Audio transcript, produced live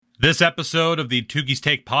This episode of the Tougie's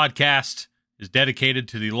Take podcast is dedicated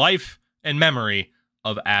to the life and memory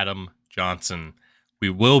of Adam Johnson.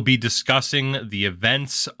 We will be discussing the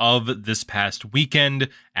events of this past weekend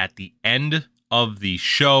at the end of the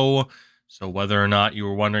show. So whether or not you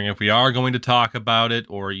were wondering if we are going to talk about it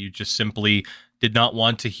or you just simply did not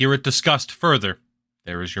want to hear it discussed further,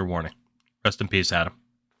 there is your warning. Rest in peace, Adam.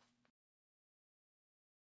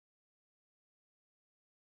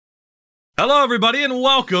 Hello, everybody, and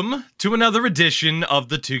welcome to another edition of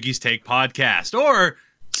the Tougie's Take podcast, or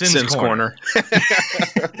Sin's Corner.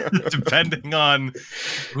 Depending on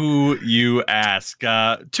who you ask.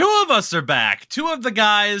 Two of us are back. Two of the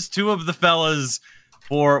guys, two of the fellas,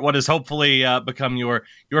 for what has hopefully become your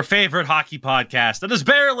favorite hockey podcast that is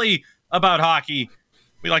barely about hockey.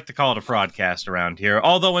 We like to call it a fraudcast around here.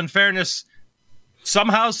 Although, in fairness,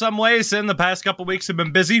 somehow, some way, Sin, the past couple weeks have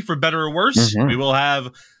been busy, for better or worse. We will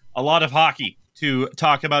have a lot of hockey to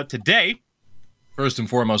talk about today. First and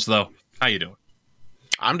foremost, though, how you doing?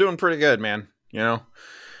 I'm doing pretty good, man. You know,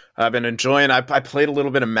 I've been enjoying. I played a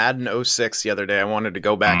little bit of Madden 06 the other day. I wanted to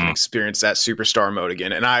go back and experience that superstar mode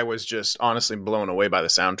again, and I was just honestly blown away by the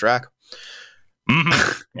soundtrack.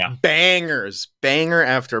 Yeah, bangers, banger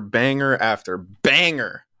after banger after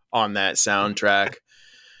banger on that soundtrack.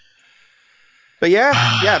 But yeah,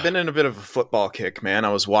 I've been in a bit of a football kick, man. I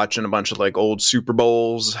was watching a bunch of like old Super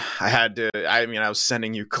Bowls. I was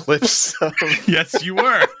sending you clips of yes, you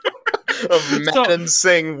were. of Madden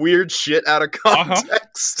saying weird shit out of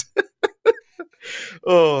context.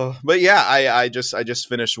 But yeah, I just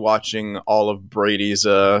finished watching all of Brady's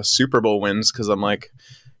Super Bowl wins because I'm like,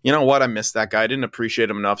 you know what? I missed that guy. I didn't appreciate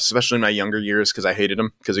him enough, especially in my younger years, because I hated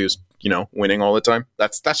him because he was, winning all the time.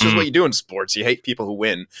 That's just what you do in sports. You hate people who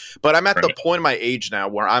win. But I'm at the point in my age now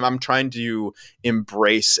where I'm trying to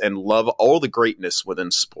embrace and love all the greatness within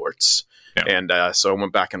sports. Yeah. And so I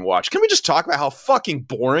went back and watched. Can we just talk about how fucking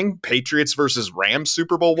boring Patriots versus Rams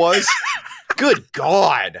Super Bowl was? Good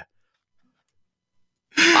God.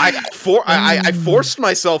 I forced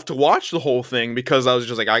myself to watch the whole thing because I was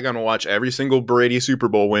just like, I gotta watch every single Brady Super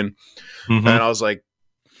Bowl win. And I was like,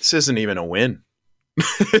 this isn't even a win.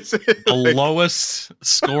 The lowest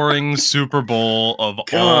scoring Super Bowl of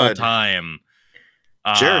all time.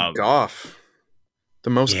 Jared Goff. The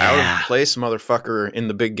most out of place motherfucker in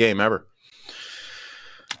the big game ever.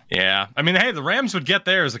 Yeah. I mean, hey, the Rams would get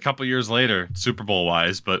theirs a couple years later, Super Bowl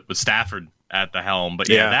wise, but with Stafford at the helm. But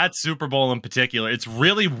yeah, that Super Bowl in particular, it's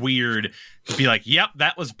really weird to be like, yep,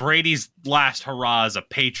 that was Brady's last hurrah as a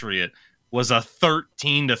Patriot, was a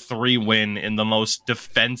 13-3 win in the most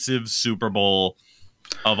defensive Super Bowl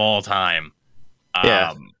of all time.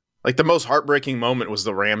 Like the most heartbreaking moment was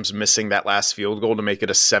the Rams missing that last field goal to make it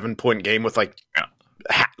a 7-point game with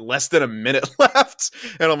less than a minute left.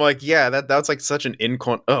 And I'm like, yeah, that's like such an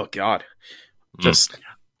oh God. Just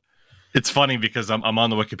It's funny because I'm on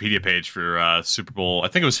the Wikipedia page for Super Bowl. I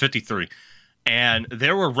think it was 53. And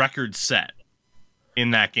there were records set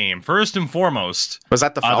in that game. First and foremost. Was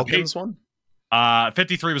that the Falcons one?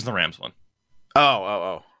 53 was the Rams one.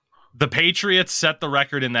 Oh. The Patriots set the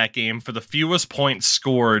record in that game for the fewest points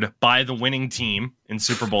scored by the winning team in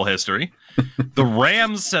Super Bowl history. The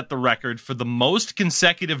Rams set the record for the most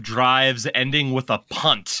consecutive drives ending with a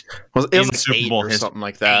punt in Super Bowl history. Something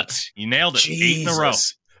like that. 8. You nailed it. Jesus. 8 in a row.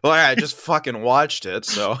 Well, I just fucking watched it,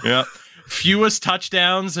 so. Yeah. Fewest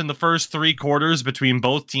touchdowns in the first 3 quarters between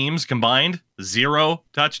both teams combined. 0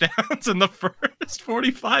 touchdowns in the first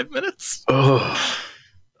 45 minutes.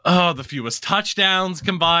 Oh, the fewest touchdowns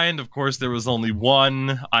combined. Of course, there was only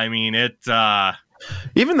 1. I mean, even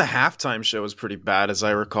the halftime show was pretty bad, as I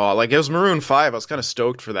recall. Like, it was Maroon 5. I was kind of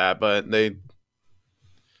stoked for that, but they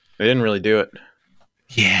didn't really do it.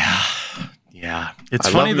 Yeah. It's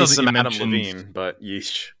funny, though, that you Adam mentioned Levine, but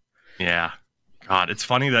yeesh. Yeah. God, it's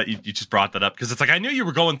funny that you just brought that up, because it's like I knew you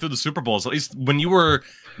were going through the Super Bowls. At least when you were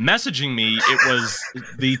messaging me, it was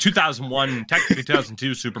the 2001, technically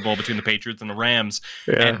 2002 Super Bowl between the Patriots and the Rams.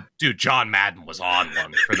 Yeah. And dude, John Madden was on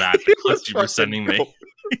one for that. The clips you were sending me.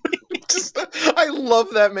 I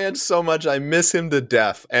love that man so much. I miss him to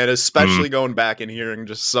death, and especially going back and hearing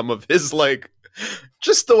just some of his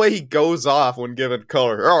just the way he goes off when given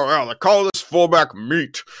color. Oh, well, they call this fullback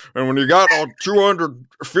meat. And when you got all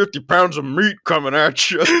 250 pounds of meat coming at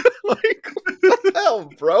you, like, what the hell,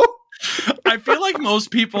 bro? I feel like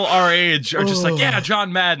most people our age are just like, yeah,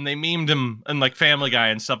 John Madden. They memed him and like Family Guy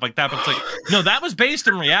and stuff like that. But it's like, no, that was based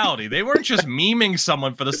in reality. They weren't just memeing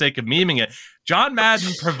someone for the sake of memeing it. John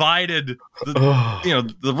Madden provided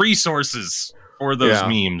the resources for those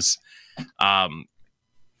memes.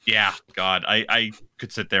 Yeah, God, I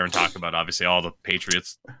could sit there and talk about obviously all the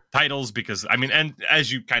Patriots titles because I mean, and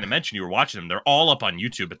as you kind of mentioned, you were watching them. They're all up on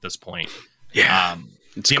YouTube at this point. Yeah,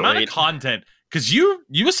 the amount of content. Because you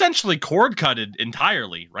essentially cord cutted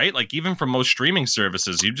entirely, right? Like even from most streaming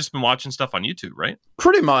services, you've just been watching stuff on YouTube, right?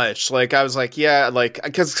 Pretty much. Like I was like, yeah, like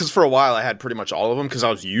because for a while I had pretty much all of them because I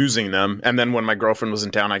was using them, and then when my girlfriend was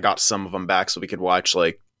in town, I got some of them back so we could watch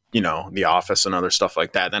like The Office and other stuff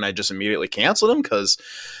like that. Then I just immediately canceled them because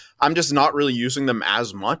I'm just not really using them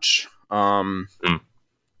as much. And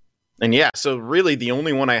yeah, so really the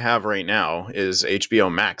only one I have right now is HBO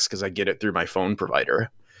Max because I get it through my phone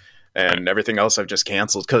provider. And everything else I've just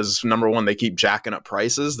canceled because, number one, they keep jacking up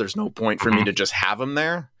prices. There's no point for me to just have them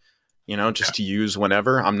there, to use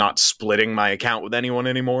whenever. I'm not splitting my account with anyone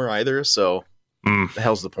anymore either. So the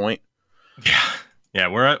hell's the point? Yeah.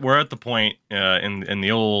 We're at the point in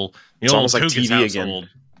the old almost like Tougie's TV household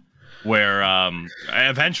again. Where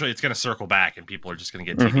eventually it's going to circle back and people are just going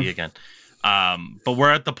to get TV again. But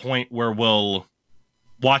we're at the point where we'll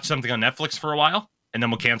watch something on Netflix for a while. And then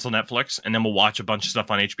we'll cancel Netflix, and then we'll watch a bunch of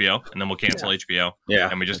stuff on HBO, and then we'll cancel HBO. Yeah,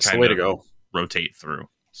 and we just kind of go rotate through.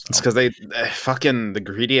 So. It's because they fucking the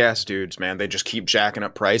greedy ass dudes, man. They just keep jacking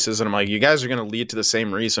up prices, and I'm like, you guys are going to lead to the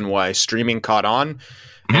same reason why streaming caught on,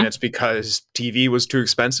 and it's because TV was too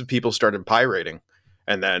expensive. People started pirating,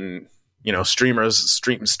 and then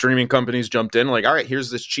streaming companies jumped in like, all right,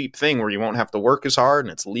 here's this cheap thing where you won't have to work as hard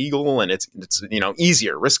and it's legal and it's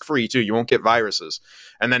easier, risk free too. You won't get viruses.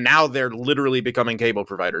 And then now they're literally becoming cable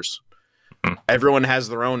providers. Everyone has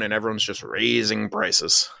their own and everyone's just raising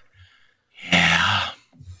prices. Yeah.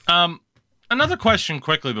 Another question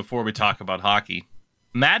quickly before we talk about hockey.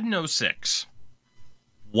 Madden 06.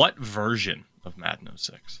 What version of Madden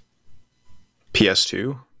 06?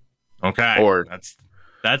 PS2. Okay. Or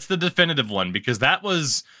That's the definitive one because that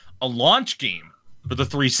was a launch game for the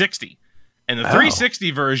 360. And the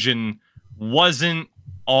 360 version wasn't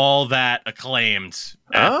all that acclaimed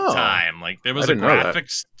at the time. Like there was a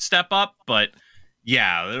graphics step up, but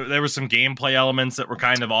yeah, there were some gameplay elements that were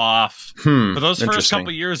kind of off. For those first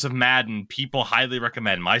couple years of Madden, people highly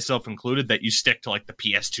recommend, myself included, that you stick to like the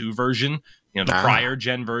PS2 version, the prior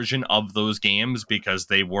gen version of those games because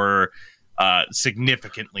they were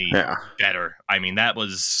significantly better. I mean, that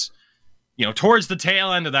was, towards the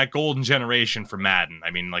tail end of that golden generation for Madden.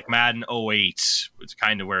 I mean, like Madden 08 is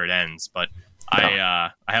kind of where it ends, but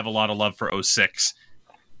I have a lot of love for 06.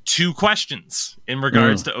 2 questions in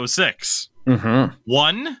regards to 06.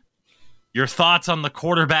 One, your thoughts on the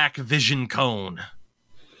quarterback vision cone.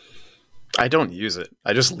 I don't use it.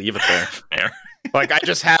 I just leave it there. Fair. Like, I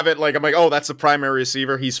just have it, like, I'm like, oh, that's the primary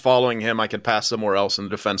receiver. He's following him. I can pass somewhere else, and the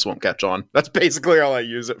defense won't catch on. That's basically all I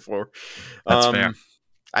use it for. That's fair.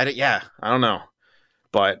 I don't know.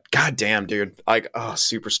 But, goddamn, dude. Like,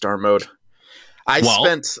 superstar mode. I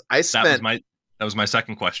spent that was my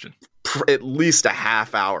second question. At least a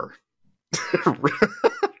half hour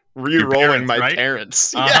re-rolling my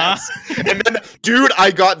parents. Yes. And then, dude,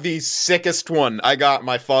 I got the sickest one.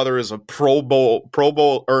 My father is a Pro Bowl,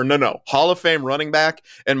 Hall of Fame running back,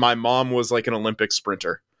 and my mom was like an Olympic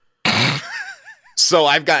sprinter. So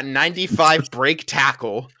I've got 95 break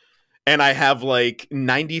tackle, and I have like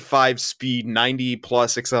 95 speed, 90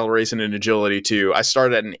 plus acceleration and agility too. I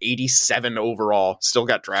started at an 87 overall. Still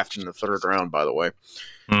got drafted in the 3rd round, by the way.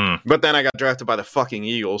 But then I got drafted by the fucking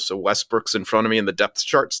Eagles, so Westbrook's in front of me in the depth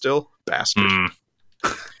chart still. Bastard.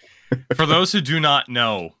 For those who do not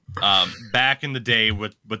know, back in the day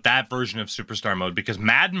with that version of Superstar Mode, because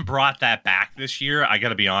Madden brought that back this year, I got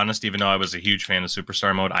to be honest, even though I was a huge fan of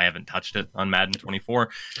Superstar Mode, I haven't touched it on Madden 24.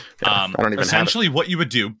 I don't even essentially, what you would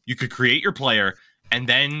do, you could create your player, and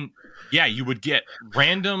then, you would get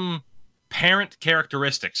random parent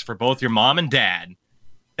characteristics for both your mom and dad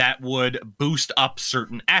that would boost up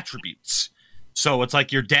certain attributes. So it's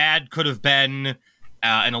like your dad could have been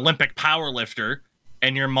an Olympic powerlifter,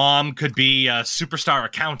 and your mom could be a superstar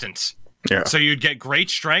accountant. Yeah. So you'd get great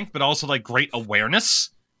strength, but also like great awareness,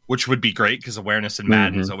 which would be great because awareness in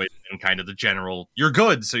Madden is always been kind of the general. You're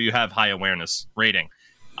good, so you have high awareness rating.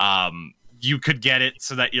 You could get it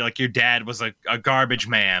so that your dad was a garbage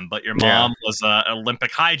man, but your mom was an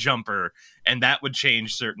Olympic high jumper, and that would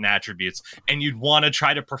change certain attributes. And you'd want to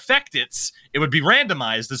try to perfect it. It would be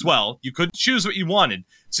randomized as well. You couldn't choose what you wanted.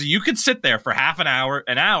 So you could sit there for half an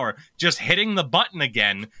hour, just hitting the button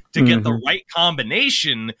again to get the right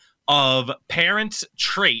combination of parent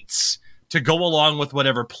traits to go along with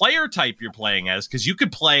whatever player type you're playing as, because you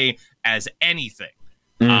could play as anything.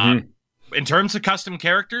 In terms of custom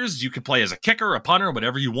characters, you could play as a kicker, a punter,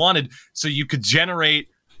 whatever you wanted. So you could generate,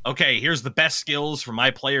 okay, here's the best skills for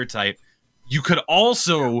my player type. You could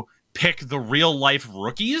also pick the real life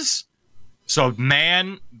rookies. So,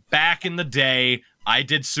 man, back in the day, I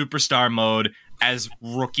did superstar mode as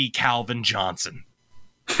rookie Calvin Johnson.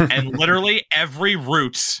 And literally every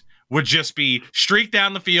route would just be streak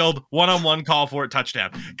down the field, one-on-one, call for it,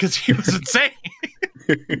 touchdown. Because he was insane.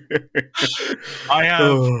 I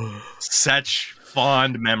have such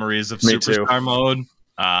fond memories of superstar mode.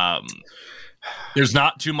 There's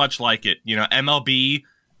not too much like it. You know, MLB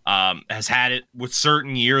has had it with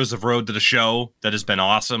certain years of Road to the Show that has been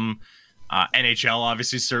awesome. NHL,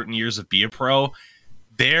 obviously, certain years of Be a Pro.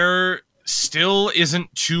 There still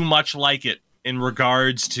isn't too much like it in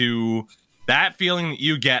regards to that feeling that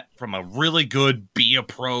you get from a really good Be a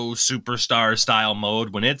Pro superstar style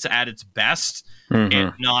mode. When it's at its best,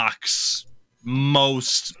 it knocks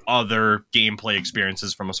most other gameplay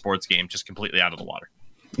experiences from a sports game just completely out of the water.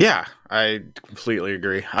 Yeah, I completely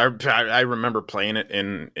agree. I remember playing it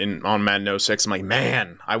on Madden 06. I'm like,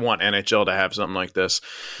 man, I want NHL to have something like this.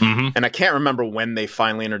 And I can't remember when they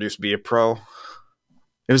finally introduced Be a Pro.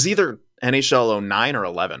 It was either NHL 09 or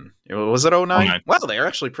 11. Was it 09? 09. Wow, they are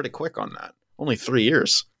actually pretty quick on that. Only 3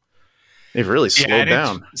 years. They've really slowed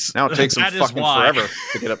down. Now it takes them fucking forever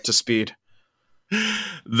to get up to speed.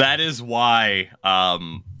 That is why probably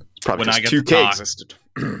when I get 2K existed.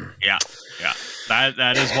 Yeah.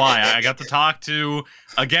 That is why I got to talk to,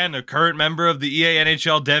 again, a current member of the EA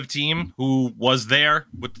NHL dev team who was there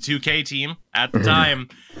with the 2K team at the time.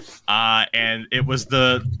 And it was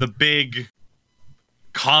the big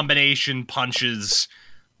combination punches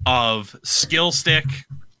of skill stick,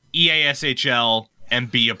 EA SHL,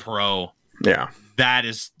 and Be a Pro. Yeah. That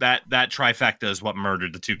trifecta is what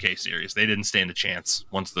murdered the 2K series. They didn't stand a chance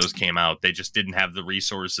once those came out. They just didn't have the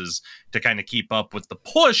resources to kind of keep up with the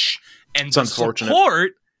push and the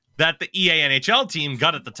support that the EA NHL team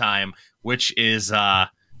got at the time, which is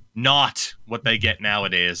not what they get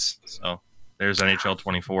nowadays. So there's NHL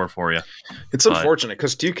 24 for you. It's unfortunate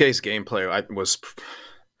because 2K's gameplay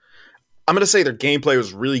I'm going to say their gameplay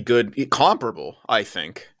was really good, comparable, I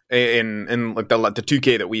think. In like the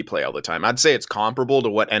 2K that we play all the time. I'd say it's comparable to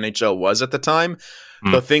what NHL was at the time.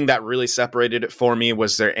 The thing that really separated it for me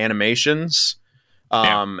was their animations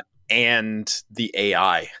and the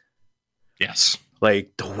AI. Yes.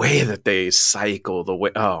 Like the way that they cycle,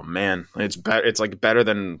 oh man, it's better. It's like better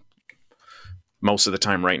than most of the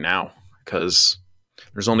time right now because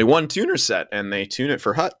there's only one tuner set and they tune it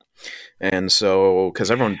for HUT. And so,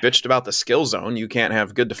 because everyone bitched about the skill zone, you can't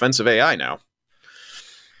have good defensive AI now.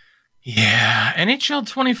 Yeah, NHL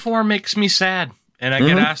 24 makes me sad, and I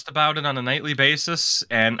get asked about it on a nightly basis,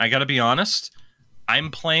 and I gotta be honest, I'm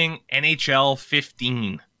playing NHL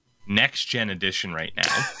 15 Next Gen Edition right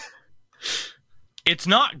now. It's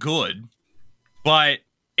not good, but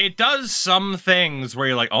it does some things where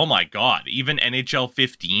you're like, oh my god, even NHL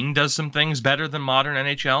 15 does some things better than modern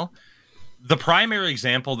NHL. The primary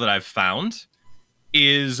example that I've found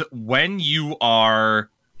is when you are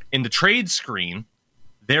in the trade screen,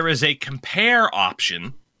 there is a compare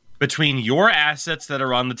option between your assets that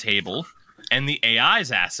are on the table and the AI's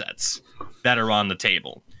assets that are on the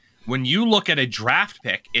table. When you look at a draft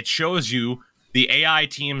pick, it shows you the AI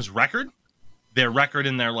team's record, their record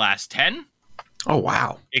in their last 10. Oh,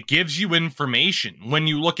 wow. It gives you information. When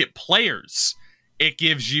you look at players, it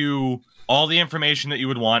gives you all the information that you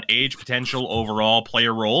would want, age, potential, overall,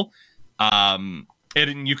 player role. And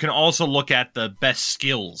you can also look at the best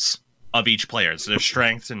skills of each player, so their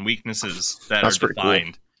strengths and weaknesses that are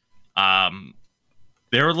defined. Cool.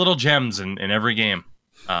 There are little gems in every game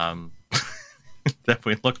that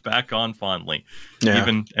we look back on fondly,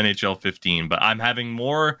 even NHL 15. But I'm having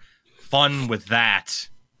more fun with that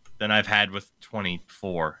than I've had with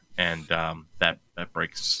 24, and that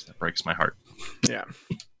breaks my heart. Yeah.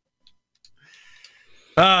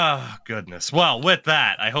 Oh, goodness. Well, with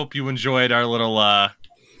that, I hope you enjoyed our little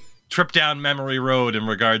trip down memory road in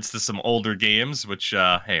regards to some older games, which,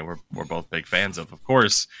 hey, we're both big fans of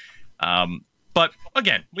course. But,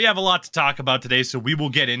 again, we have a lot to talk about today, so we will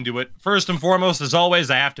get into it. First and foremost, as always,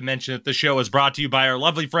 I have to mention that the show is brought to you by our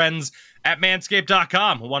lovely friends at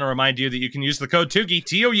Manscaped.com. I want to remind you that you can use the code Tougie,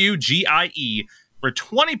 Tougie, for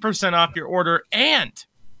 20% off your order, and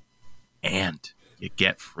you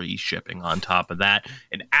get free shipping on top of that.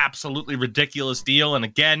 An absolutely ridiculous deal, and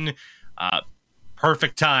again,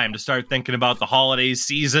 perfect time to start thinking about the holiday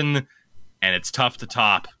season, and it's tough to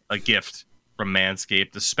top a gift from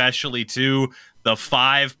Manscaped, especially too. The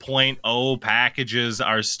 5.0 packages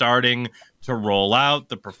are starting to roll out.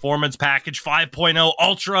 The Performance Package 5.0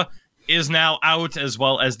 Ultra is now out, as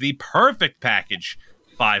well as the Perfect Package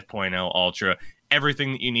 5.0 Ultra.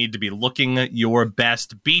 Everything that you need to be looking your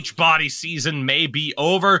best. Beach body season may be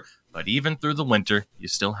over, but even through the winter, you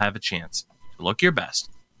still have a chance to look your best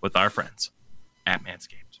with our friends at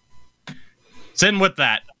Manscaped. So in with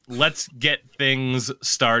that, let's get things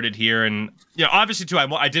started here. And obviously, too,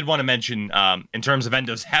 I did want to mention in terms of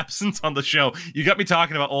Endo's absence on the show, you got me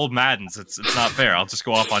talking about old Maddens. It's not fair. I'll just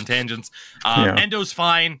go off on tangents. Endo's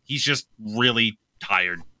fine. He's just really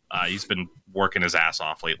tired. He's been working his ass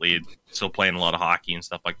off lately, still playing a lot of hockey and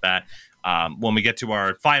stuff like that. When we get to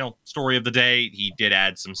our final story of the day, he did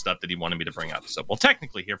add some stuff that he wanted me to bring up. So we'll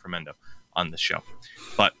technically hear from Endo on the show.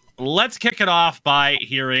 But let's kick it off by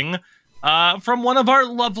hearing from one of our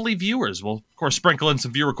lovely viewers. We'll, of course, sprinkle in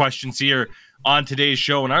some viewer questions here on today's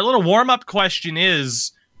show. And our little warm-up question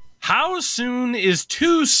is, how soon is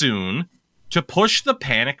too soon to push the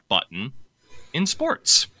panic button in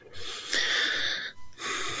sports?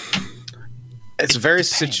 It's very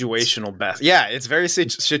situational, Beth. Yeah, it's very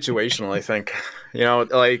situational, I think.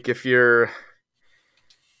 Like if you're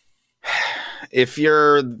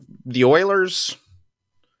the Oilers,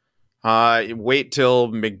 wait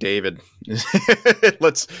till McDavid.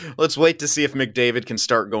 let's wait to see if McDavid can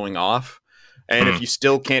start going off. And if you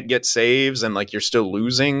still can't get saves and like you're still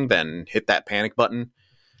losing, then hit that panic button.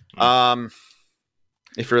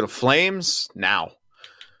 If you're the Flames, now.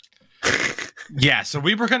 Yeah, so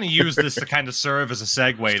we were going to use this to kind of serve as a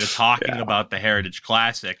segue to talking about the Heritage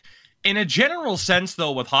Classic. In a general sense,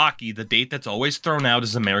 though, with hockey, the date that's always thrown out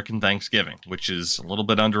is American Thanksgiving, which is a little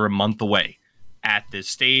bit under a month away. At this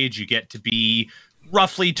stage, you get to be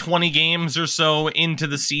roughly 20 games or so into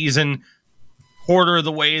the season, quarter of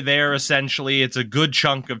the way there, essentially. It's a good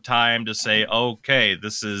chunk of time to say, okay,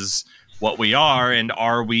 this is what we are, and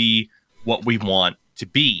are we what we want to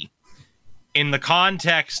be? In the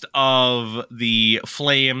context of the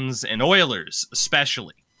Flames and Oilers,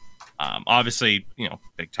 especially, obviously,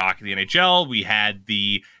 big talk of the NHL. We had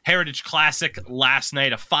the Heritage Classic last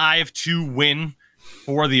night, a 5-2 win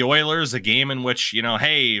for the Oilers, a game in which,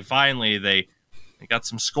 hey, finally they got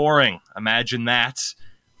some scoring. Imagine that.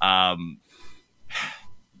 I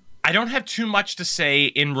don't have too much to say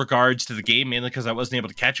in regards to the game, mainly because I wasn't able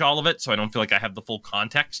to catch all of it, so I don't feel like I have the full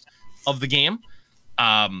context of the game.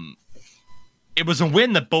 It was a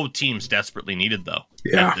win that both teams desperately needed, though,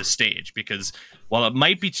 at this stage, because while it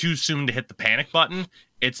might be too soon to hit the panic button,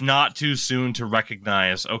 it's not too soon to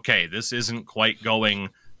recognize, okay, this isn't quite going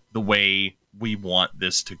the way we want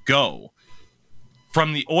this to go.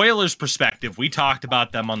 From the Oilers' perspective, we talked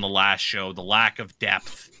about them on the last show, the lack of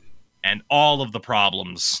depth and all of the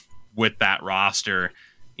problems with that roster.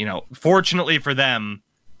 Fortunately for them,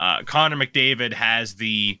 Connor McDavid has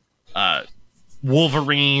the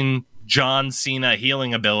Wolverine John Cena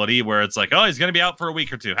healing ability where it's like, oh, he's going to be out for a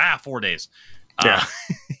week or two. 4 days.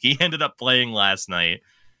 He ended up playing last night.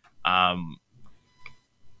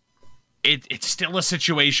 It's still a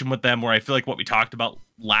situation with them where I feel like what we talked about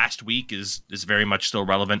last week is very much still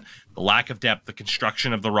relevant. The lack of depth, the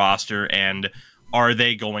construction of the roster, and are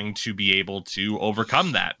they going to be able to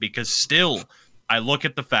overcome that? Because still, I look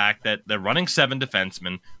at the fact that they're running 7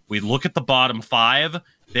 defensemen. We look at the bottom 5.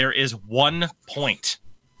 There is 1 point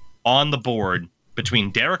on the board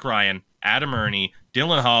between Derek Ryan, Adam Ernie,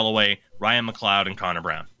 Dylan Holloway, Ryan McLeod, and Connor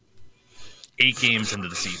Brown. 8 games into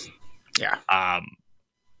the season. Yeah.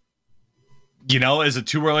 Is it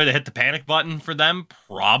too early to hit the panic button for them?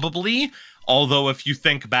 Probably. Although if you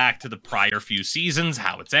think back to the prior few seasons,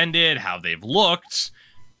 how it's ended, how they've looked,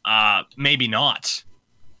 maybe not.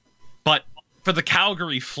 But for the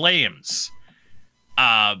Calgary Flames,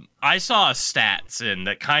 I saw a stats in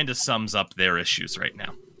that kind of sums up their issues right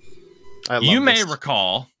now. You may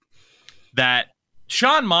recall that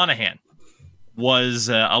Sean Monahan was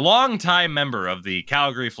a longtime member of the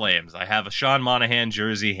Calgary Flames. I have a Sean Monahan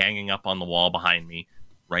jersey hanging up on the wall behind me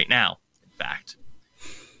right now, in fact.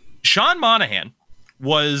 Sean Monahan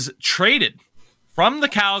was traded from the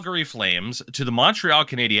Calgary Flames to the Montreal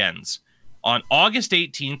Canadiens on August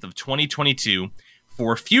 18th of 2022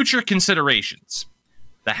 for future considerations.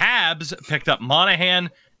 The Habs picked up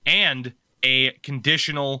Monahan and a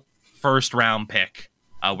conditional first-round pick,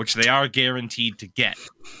 which they are guaranteed to get,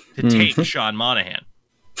 to take Sean Monahan.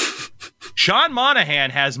 Sean Monahan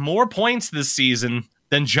has more points this season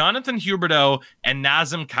than Jonathan Huberdeau and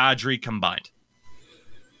Nazem Kadri combined.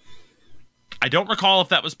 I don't recall if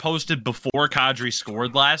that was posted before Kadri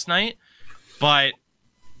scored last night, but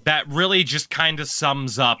that really just kind of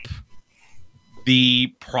sums up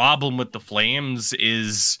the problem with the Flames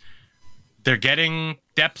is they're getting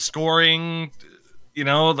depth scoring.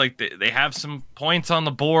 They have some points on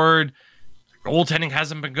the board. Their goaltending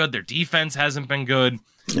hasn't been good. Their defense hasn't been good.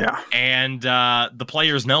 Yeah. And the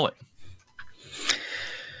players know it.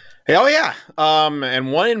 Oh yeah,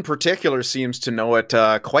 and one in particular seems to know it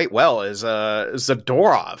quite well. Is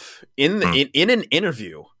Zadorov in an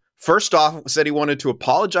interview? First off, said he wanted to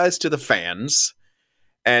apologize to the fans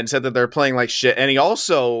and said that they're playing like shit. And he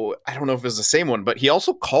also, I don't know if it was the same one, but he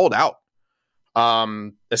also called out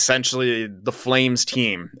essentially the Flames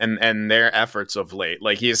team and their efforts of late.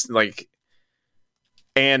 Like he's like,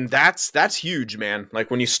 and that's huge, man.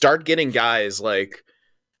 Like when you start getting guys like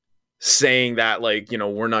saying that, like, you know,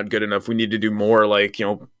 we're not good enough, we need to do more, like, you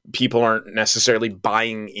know, people aren't necessarily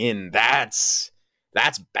buying in. That's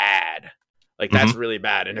bad. Like, that's really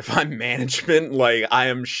bad. And if I'm management, like, I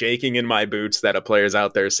am shaking in my boots that a player's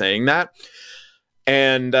out there saying that.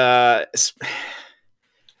 And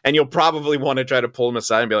you'll probably want to try to pull him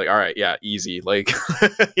aside and be like, all right, yeah, easy. Like,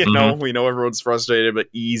 you know, we know everyone's frustrated, but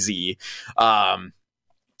easy.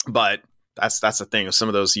 But that's the thing with some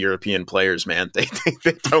of those European players, man. They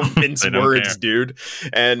don't mince words, care. Dude.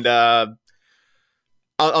 And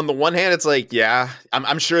on the one hand, it's like, yeah,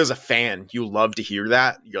 I'm sure as a fan, you love to hear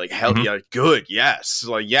that. You're like, hell yeah, good, yes.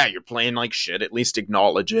 Like, yeah, you're playing like shit. At least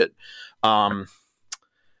acknowledge it.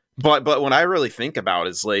 But what I really think about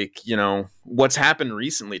is, like, you know, what's happened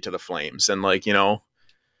recently to the Flames. And, like, you know,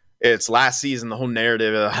 it's last season, the whole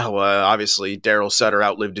narrative of how obviously Daryl Sutter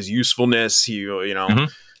outlived his usefulness. He, you know,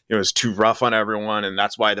 it was too rough on everyone, and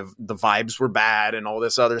that's why the vibes were bad and all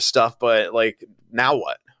this other stuff. But, like, now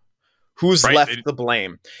what? Who's left the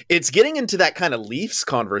blame? It's getting into that kind of Leafs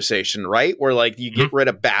conversation, right? Where, like, you get rid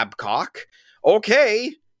of Babcock.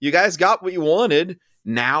 Okay, you guys got what you wanted.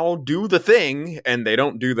 Now do the thing, and they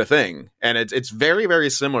don't do the thing. And it's very,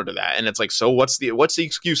 very similar to that. And it's like, so what's the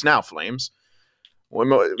excuse now, Flames?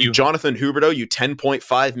 Jonathan Huberdeau, you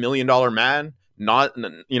 $10.5 million man, not,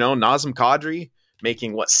 you know, Nazem Kadri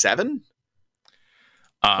making what, 7?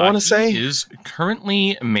 I want to say he is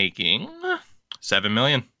currently making $7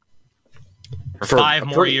 million for 5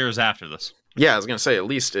 more years after this. Yeah, I was gonna say at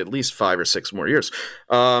least 5 or 6 more years.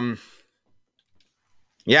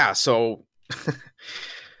 Yeah, so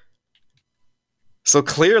so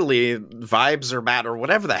clearly vibes are bad, or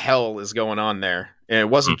whatever the hell is going on there. And it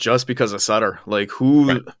wasn't just because of Sutter. Like, who?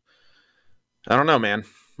 Right. I don't know, man.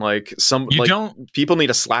 Like, people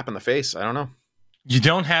need a slap in the face. I don't know. You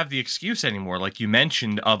don't have the excuse anymore, like you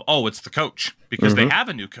mentioned, of, oh, it's the coach, because they have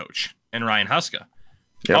a new coach in Ryan Huska.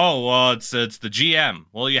 Yep. Oh, well, it's the GM.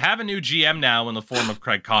 Well, you have a new GM now in the form of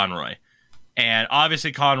Craig Conroy. And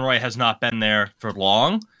obviously Conroy has not been there for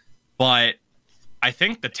long, but I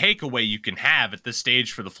think the takeaway you can have at this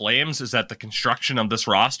stage for the Flames is that the construction of this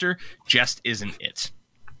roster just isn't it.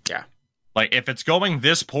 Yeah. Like, if it's going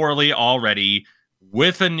this poorly already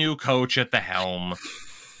with a new coach at the helm,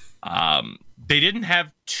 they didn't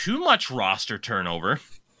have too much roster turnover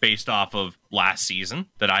based off of last season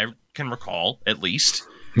that I can recall, at least.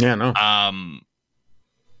 Yeah, no.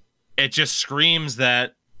 It just screams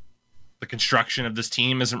that the construction of this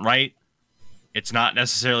team isn't right. It's not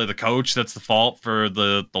necessarily the coach that's the fault for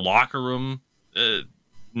the locker room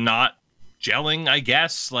not gelling, I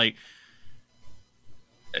guess. Like,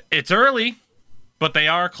 it's early, but they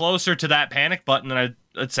are closer to that panic button than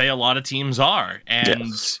I'd say a lot of teams are.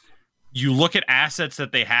 And you look at assets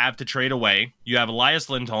that they have to trade away. You have Elias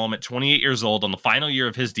Lindholm at 28 years old on the final year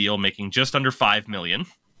of his deal, making just under $5 million.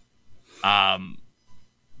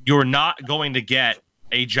 You're not going to get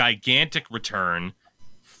a gigantic return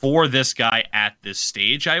for this guy at this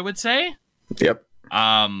stage, I would say. Yep.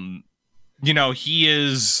 You know, he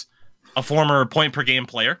is a former point per game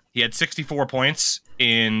player. He had 64 points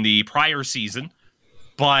in the prior season,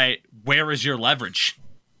 but where is your leverage?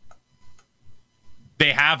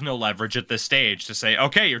 They have no leverage at this stage to say,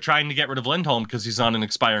 okay, you're trying to get rid of Lindholm because he's on an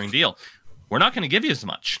expiring deal. We're not going to give you as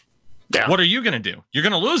much. Yeah. What are you going to do? You're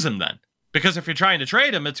going to lose him then. Because if you're trying to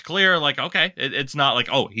trade him, it's clear, like, okay, it's not like,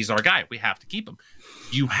 oh, he's our guy, we have to keep him.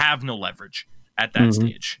 You have no leverage at that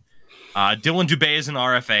stage. Dylan Dubé is an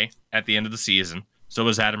RFA at the end of the season. So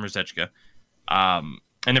is Adam Ruzicka. And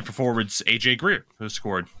then for forwards, AJ Greer, who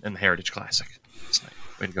scored in the Heritage Classic.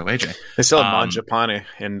 Way to go, AJ. They still have Mangiapane,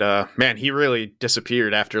 and man, he really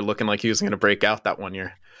disappeared after looking like he was going to break out that one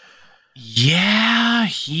year. Yeah,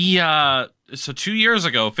 he so 2 years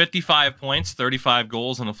ago, 55 points, 35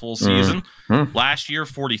 goals in a full season. Last year,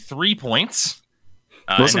 43 points.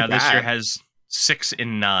 And now this year has 6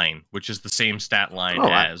 and 9, which is the same stat line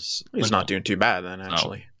as he's Lindholm. Not doing too bad then,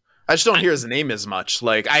 actually. I just don't hear his name as much.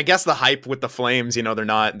 Like, I guess the hype with the Flames, you know, they're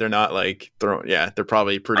not like throwing. Yeah, they're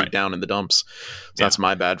probably pretty down in the dumps. So that's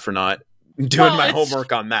my bad for not doing my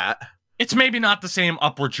homework on that. It's maybe not the same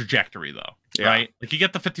upward trajectory though. Yeah. Right? Like, you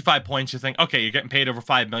get the 55 points, you think, okay, you're getting paid over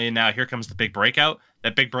 $5 million now. Here comes the big breakout.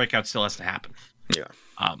 That big breakout still has to happen. Yeah.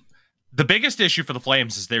 The biggest issue for the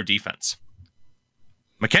Flames is their defense.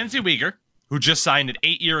 Mackenzie Weegar, who just signed an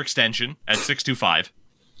 8-year extension at 6.25,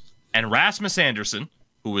 and Rasmus Andersson,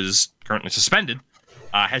 who is currently suspended,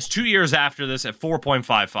 has 2 years after this at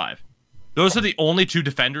 4.55. Those are the only 2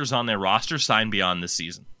 defenders on their roster signed beyond this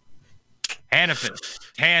season. Hanifin,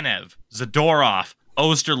 Tanev, Zadorov,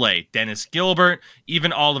 Osterley, Dennis Gilbert,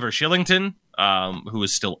 even Oliver Shillington, who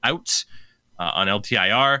is still out on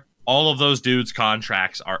LTIR. All of those dudes'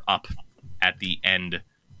 contracts are up at the end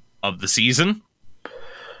of the season.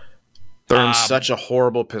 They're in such a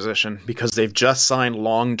horrible position because they've just signed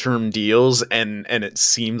long-term deals, and it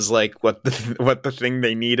seems like what the thing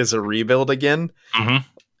they need is a rebuild again. Mm-hmm.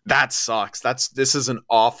 That sucks. This is an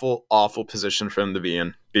awful, awful position for them to be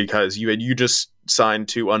in because you just signed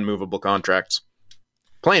 2 unmovable contracts.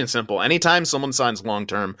 Plain and simple. Anytime someone signs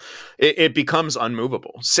long-term, it becomes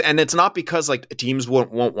unmovable. And it's not because like teams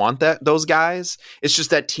won't want those guys. It's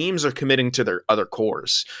just that teams are committing to their other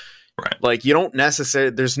cores. Right. Like you don't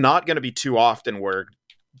necessarily, there's not going to be too often where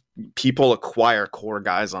people acquire core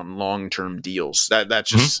guys on long-term deals. That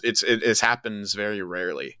just, it happens very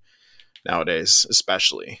rarely nowadays,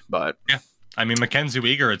 especially, but yeah. I mean, Mackenzie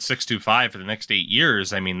Weegar at 6.25 for the next 8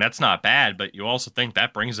 years. I mean, that's not bad, but you also think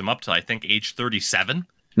that brings him up to, I think, age 37.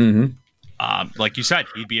 Mm-hmm. Like you said,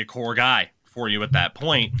 he'd be a core guy for you at that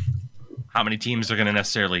point. How many teams are going to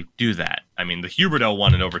necessarily do that? I mean, the Huberdeau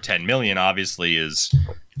one at over 10 million obviously is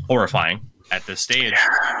horrifying at this stage.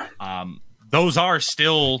 Those are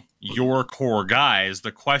still your core guys.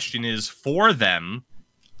 The question is for them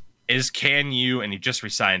is can you, and you just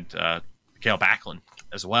re-signed Mikael Backlund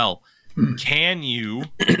as well, can you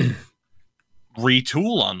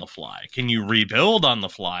retool on the fly? Can you rebuild on the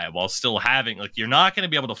fly while still having, like, you're not going to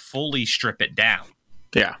be able to fully strip it down.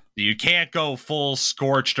 Yeah. You can't go full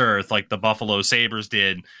scorched earth like the Buffalo Sabres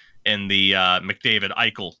did in the McDavid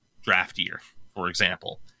Eichel draft year, for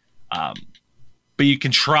example. But you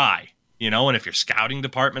can try, and if your scouting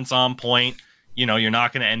department's on point, you're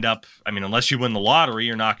not going to end up, I mean, unless you win the lottery,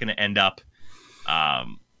 you're not going to end up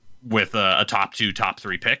with a top 2, top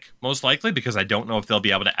 3 pick, most likely, because I don't know if they'll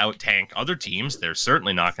be able to out-tank other teams. They're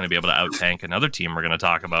certainly not going to be able to out-tank another team we're going to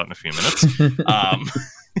talk about in a few minutes.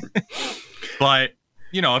 But,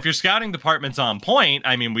 if your scouting department's on point,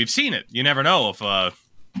 I mean, we've seen it. You never know if, Matvei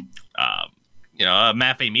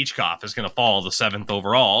Michkov is going to fall the 7th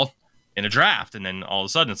overall in a draft, and then all of a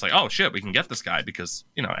sudden it's like, oh shit, we can get this guy because,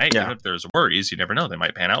 hey, even if there's worries, you never know, they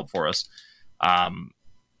might pan out for us.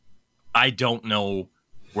 I don't know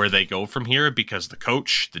where they go from here because the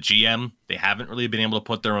coach, the GM, they haven't really been able to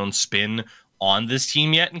put their own spin on this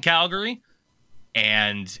team yet in Calgary,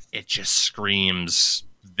 and it just screams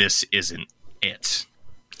this isn't it.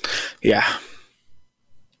 Yeah.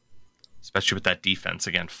 Especially with that defense.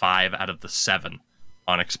 Again, 5 out of the 7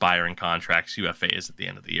 on expiring contracts, UFAs at the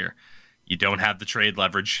end of the year. You don't have the trade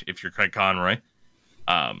leverage if you're Craig Conroy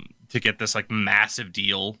to get this like massive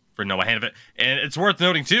deal for Noah Hanifin. And it's worth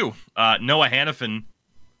noting too, Noah Hanifin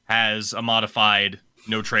has a modified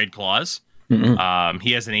no trade clause. Mm-hmm.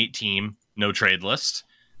 He has an 8-team no trade list.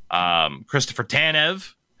 Christopher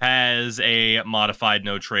Tanev has a modified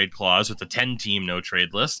no trade clause with a 10-team no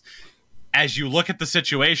trade list. As you look at the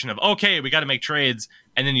situation of, okay, we got to make trades,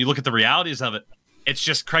 and then you look at the realities of it, it's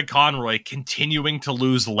just Craig Conroy continuing to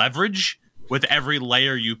lose leverage with every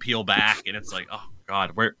layer you peel back, and it's like, oh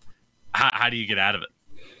God, how do you get out of it?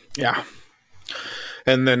 Yeah.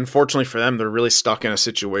 And then fortunately for them, they're really stuck in a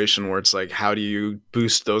situation where it's like, how do you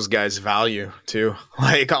boost those guys' value too?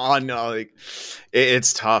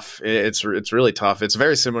 It's tough. It's really tough. It's a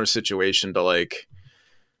very similar situation to like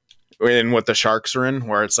in what the Sharks are in,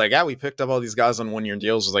 where it's like, we picked up all these guys on 1-year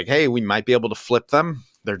deals. It's like, hey, we might be able to flip them.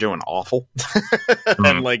 They're doing awful.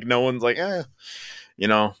 And like, no one's like,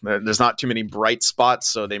 there's not too many bright spots.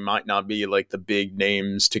 So they might not be like the big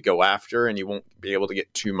names to go after, and you won't be able to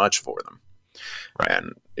get too much for them. Right.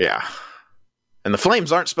 And the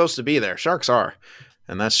Flames aren't supposed to be there. Sharks are.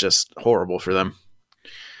 And that's just horrible for them.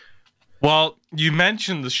 Well, you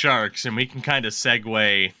mentioned the Sharks, and we can kind of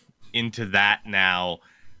segue into that now.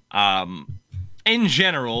 In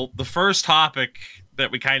general, the first topic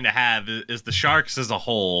that we kind of have is the Sharks as a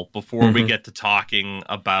whole before we get to talking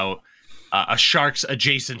about a Sharks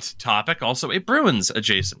adjacent topic, also a Bruins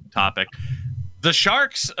adjacent topic. The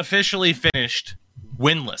Sharks officially finished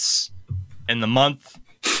winless in the month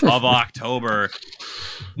of October.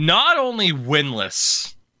 Not only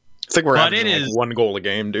winless, I think we're averaging like 1 goal a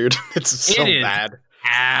game, dude. It's so bad.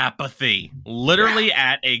 Apathy. Literally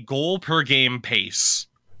at a goal per game pace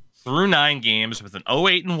through 9 games with an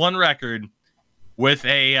 0-8-1 record with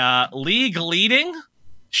a league leading,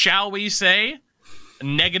 shall we say,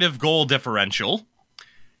 negative goal differential.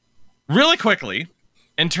 Really quickly,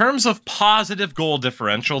 in terms of positive goal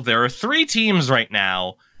differential, there are 3 teams right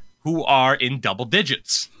now who are in double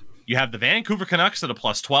digits. You have the Vancouver Canucks at a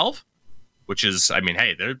 +12, which is, I mean,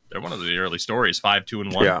 hey, they're one of the early stories,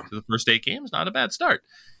 5-2-1 to the first 8 games. Not a bad start.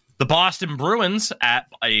 The Boston Bruins at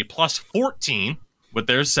a +14 with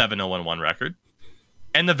their 7-0-1 record.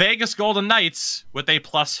 And the Vegas Golden Knights with a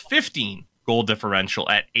 +15 goal differential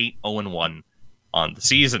at 8-0-1 on the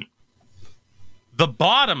season. The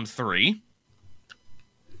bottom 3,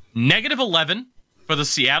 -11 for the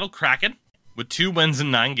Seattle Kraken with 2 wins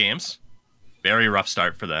in 9 games. Very rough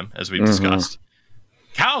start for them, as we've discussed.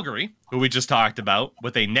 Calgary, who we just talked about,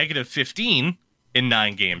 with a -15 in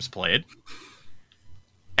 9 games played.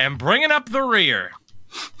 And bringing up the rear,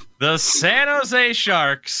 the San Jose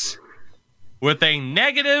Sharks with a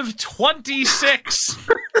 -26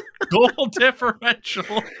 goal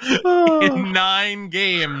differential in 9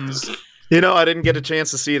 games. You know, I didn't get a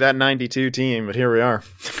chance to see that 92 team, but here we are.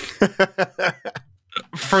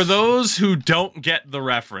 For those who don't get the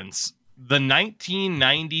reference, the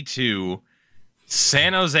 1992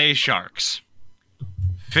 San Jose Sharks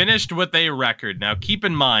finished with a record. Now, keep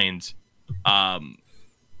in mind,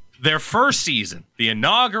 their first season, the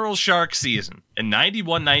inaugural Shark season in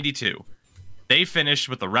 91-92, they finished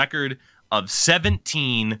with a record of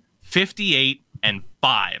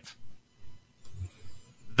 17-58-5.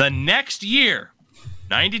 The next year,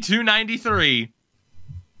 92-93,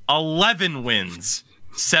 11 wins,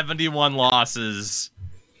 71 losses,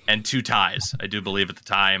 and 2 ties, I do believe at the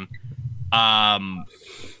time.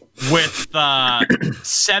 With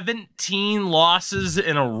 17 losses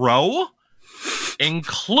in a row,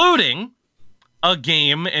 including a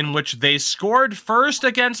game in which they scored first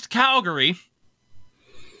against Calgary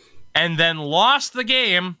and then lost the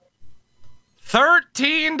game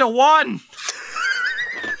 13-1.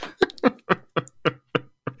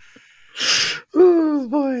 Oh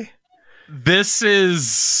boy. This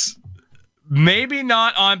is maybe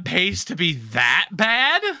not on pace to be that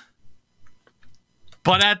bad,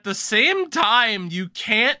 but at the same time, you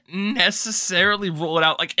can't necessarily rule it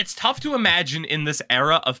out. Like, it's tough to imagine in this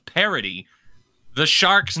era of parity, the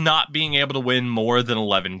Sharks not being able to win more than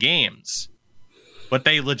 11 games. But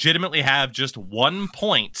they legitimately have just 1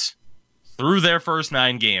 point through their first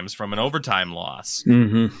 9 games from an overtime loss.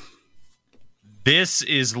 Mm-hmm. This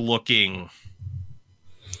is looking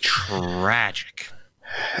tragic.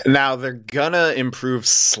 Now, they're gonna improve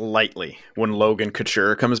slightly when Logan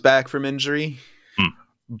Couture comes back from injury,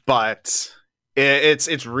 but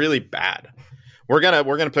it's really bad. We're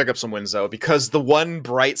gonna pick up some wins though, because the one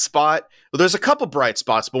bright spot, well, there's a couple bright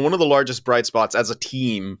spots, but one of the largest bright spots as a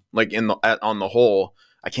team, like on the whole,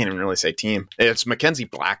 I can't even really say team. It's Mackenzie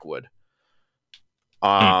Blackwood.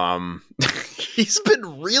 He's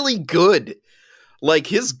been really good. Like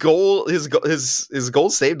his goal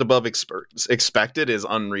saved above expected is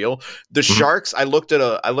unreal. The Sharks, I looked at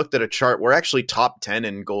a chart. We're actually top 10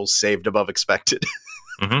 in goals saved above expected.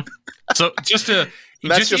 So just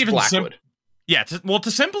Blackwood.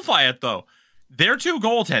 To simplify it though, they're 2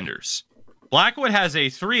 goaltenders. Blackwood has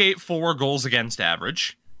a 3.84 goals against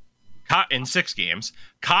average in 6 games.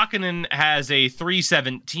 Kokkonen has a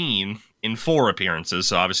 3.17 in 4 appearances.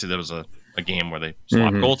 So obviously there was a game where they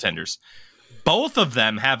swapped goaltenders. Both of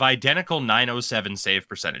them have identical .907 save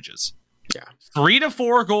percentages. Yeah. 3 to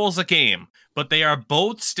 4 goals a game, but they are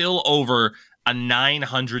both still over a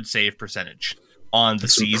 .900 save percentage on the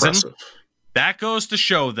season. Impressive. That goes to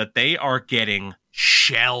show that they are getting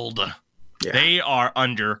shelled. Yeah. They are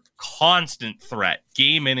under constant threat,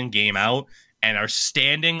 game in and game out, and are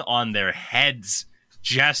standing on their heads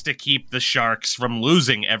just to keep the Sharks from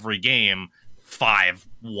losing every game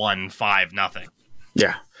 5-1, 5-0.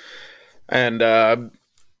 Yeah. And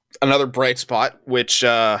another bright spot, which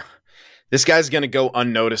this guy's going to go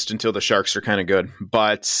unnoticed until the Sharks are kind of good.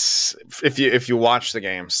 But if you watch the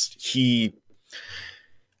games,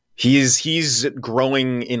 he's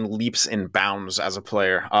growing in leaps and bounds as a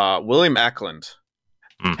player. William Eklund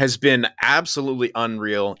has been absolutely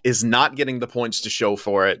unreal, is not getting the points to show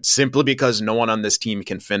for it simply because no one on this team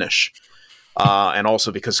can finish. And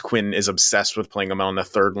also because Quinn is obsessed with playing him on the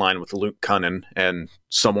third line with Luke Cunnin and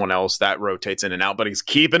someone else that rotates in and out, but he's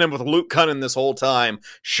keeping him with Luke Cunnin this whole time.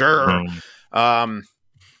 Sure. But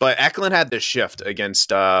Eklund had this shift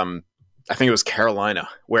against, I think it was Carolina,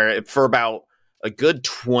 where for about a good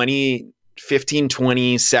 15,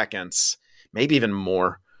 20 seconds, maybe even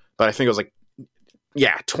more, but I think it was like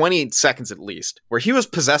 20 seconds at least, where he was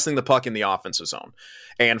possessing the puck in the offensive zone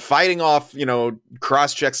and fighting off,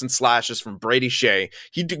 cross checks and slashes from Brady Shea.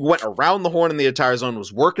 He went around the horn in the entire zone,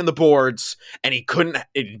 was working the boards, and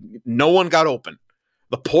no one got open.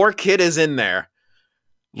 The poor kid is in there,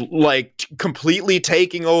 like completely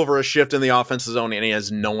taking over a shift in the offensive zone, and he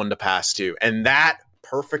has no one to pass to. And that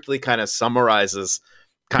perfectly kind of summarizes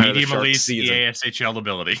kind of the Sharks season. ASHL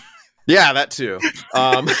ability. Yeah, that too.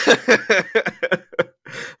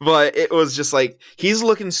 But it was just like, he's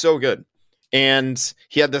looking so good. And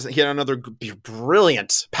he had another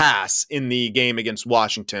brilliant pass in the game against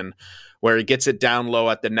Washington where he gets it down low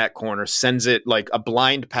at the net corner, sends it like a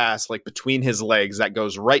blind pass, like between his legs that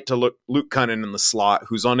goes right to Luke Cunnin in the slot,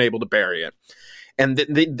 who's unable to bury it. And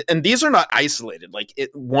and these are not isolated. Like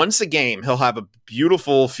once a game, he'll have a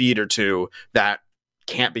beautiful feed or two that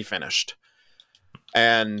can't be finished.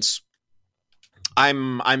 And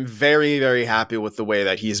I'm very, very happy with the way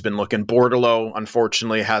that he's been looking. Bordelot,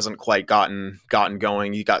 unfortunately, hasn't quite gotten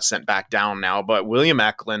going. He got sent back down now, but William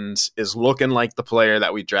Eklund is looking like the player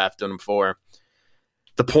that we drafted him for.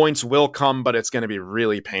 The points will come, but it's going to be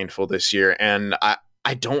really painful this year. And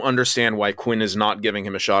I don't understand why Quinn is not giving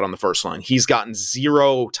him a shot on the first line. He's gotten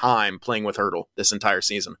 0 time playing with Hertl this entire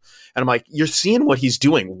season. And I'm like, you're seeing what he's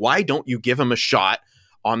doing. Why don't you give him a shot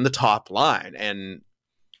on the top line? And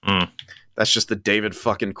that's just the David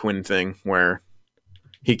fucking Quinn thing where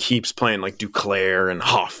he keeps playing like Duclair and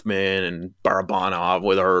Hoffman and Barabanov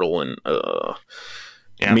with Hertl.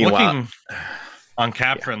 And meanwhile, looking on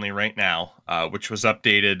Cap Friendly right now, which was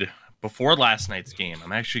updated before last night's game.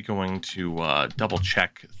 I'm actually going to double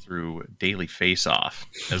check through Daily Face-Off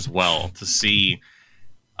as well to see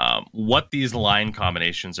what these line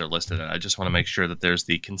combinations are listed at. I just want to make sure that there's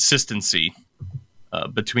the consistency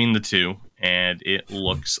between the two, and it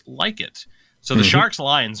looks like it. So the Sharks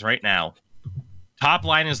lines right now, top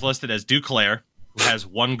line is listed as Duclair, who has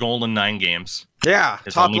 1 goal in 9 games. Yeah,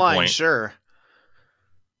 top line, point. Sure.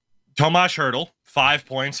 Tomas Hertl, 5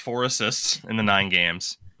 points, 4 assists in the 9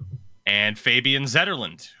 games. And Fabian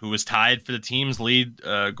Zetterlund, who was tied for the team's lead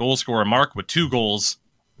goal scorer mark with 2 goals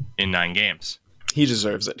in 9 games. He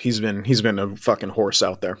deserves it. He's been a fucking horse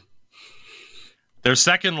out there. Their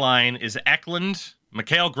second line is Eklund,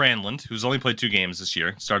 Mikael Granlund, who's only played 2 games this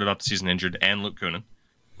year, started off the season injured, and Luke Kunin,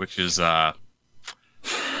 which is,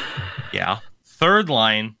 Third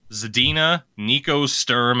line, Zadina, Nico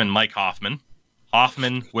Sturm, and Mike Hoffman.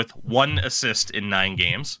 Hoffman with 1 assist in 9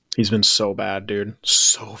 games. He's been so bad, dude.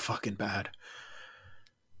 So fucking bad.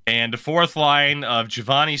 And a fourth line of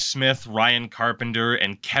Giovanni Smith, Ryan Carpenter,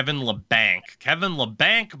 and Kevin LeBanc. Kevin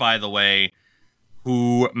LeBanc, by the way,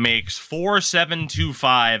 who makes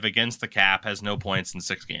 $4.725 against the Cap, has no points in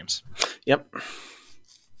 6 games. Yep.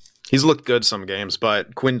 He's looked good some games,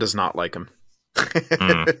 but Quinn does not like him.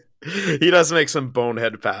 He does make some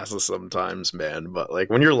bonehead passes sometimes, man. But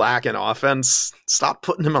like when you're lacking offense, stop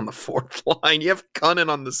putting him on the fourth line. You have Cunnin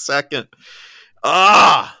on the second.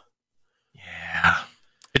 Yeah.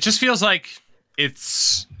 It just feels like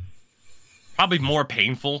it's probably more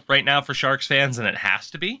painful right now for Sharks fans than it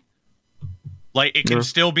has to be. Like, it can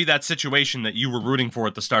still be that situation that you were rooting for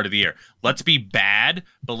at the start of the year. Let's be bad,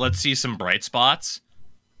 but let's see some bright spots.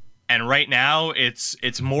 And right now,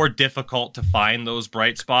 it's more difficult to find those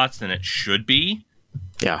bright spots than it should be.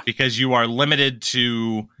 Yeah. Because you are limited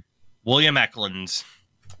to William Eklund,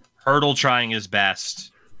 Hertl trying his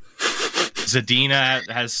best. Zadina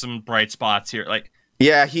has some bright spots here.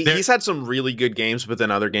 He's had some really good games, but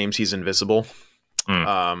then other games he's invisible.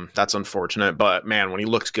 That's unfortunate, but man, when he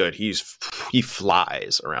looks good, he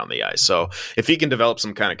flies around the ice. So if he can develop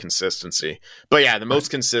some kind of consistency, but yeah, the most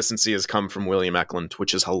consistency has come from William Eklund,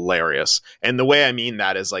 which is hilarious. And the way I mean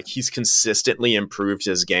that is like he's consistently improved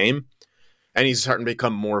his game, and he's starting to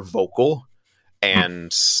become more vocal.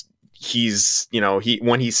 And he's,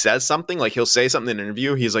 when he says something, like he'll say something in an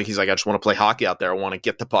interview, he's like, I just want to play hockey out there. I want to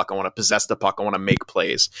get the puck. I want to possess the puck. I want to make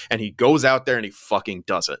plays. And he goes out there and he fucking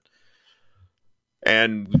does it.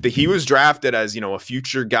 And he was drafted as, a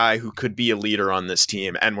future guy who could be a leader on this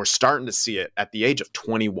team. And we're starting to see it at the age of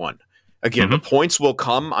 21. Again, the points will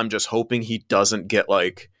come. I'm just hoping he doesn't get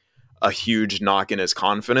like a huge knock in his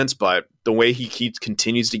confidence. But the way he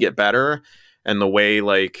continues to get better, and the way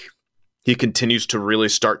like he continues to really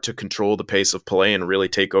start to control the pace of play and really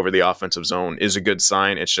take over the offensive zone is a good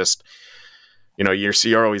sign. It's just,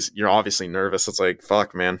 you're obviously nervous. It's like,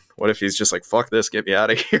 fuck, man. What if he's just like, fuck this, get me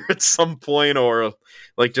out of here at some point, or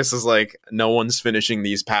like just as like no one's finishing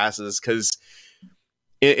these passes? Because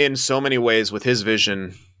in so many ways, with his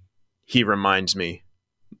vision, he reminds me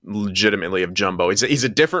legitimately of Jumbo. He's a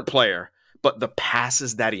different player, but the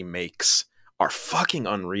passes that he makes are fucking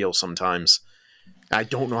unreal sometimes. I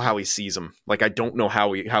don't know how he sees them. Like, I don't know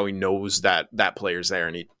how he knows that player's there,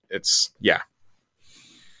 and yeah.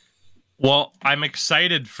 Well, I'm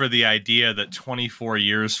excited for the idea that 24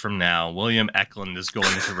 years from now, William Eklund is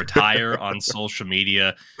going to retire on social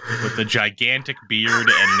media with a gigantic beard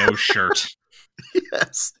and no shirt.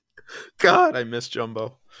 Yes. God, I miss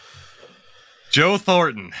Jumbo. Joe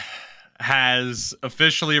Thornton has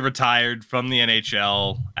officially retired from the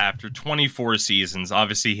NHL after 24 seasons.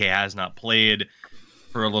 Obviously, he has not played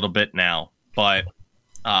for a little bit now, but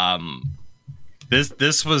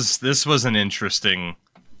this was an interesting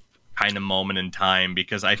kind of moment in time,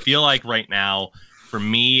 because I feel like right now, for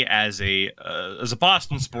me as a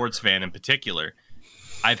Boston sports fan in particular,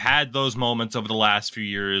 I've had those moments over the last few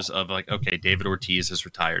years of like, okay, David Ortiz has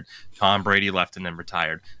retired, Tom Brady left and then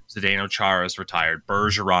retired, Zdeno Chara is retired,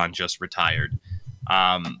 Bergeron just retired,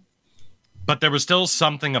 but there was still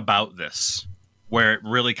something about this where it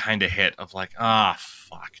really kind of hit of like,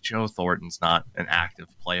 fuck, Joe Thornton's not an active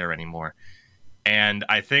player anymore. And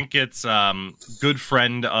I think it's good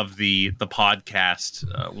friend of the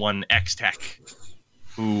podcast, one X-Tech,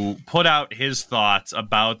 who put out his thoughts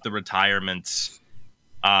about the retirements,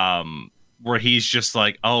 where he's just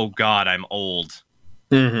like, oh, God, I'm old.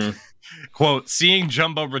 Mm-hmm. Quote, seeing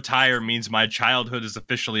Jumbo retire means my childhood is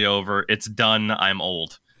officially over. It's done. I'm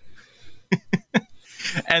old.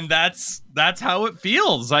 And that's how it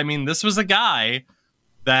feels. I mean, this was a guy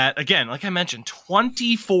that, again, like I mentioned,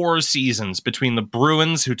 24 seasons between the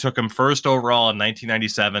Bruins, who took him first overall in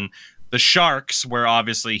 1997, the Sharks, where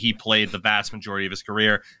obviously he played the vast majority of his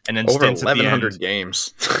career, and then over stints 1,100 at the end.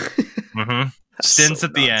 games. Mm-hmm. Stints so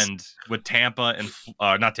at the end with Tampa and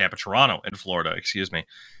Toronto and Florida, excuse me.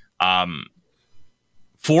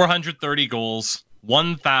 430 goals,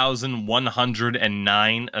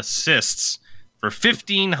 1,109 assists for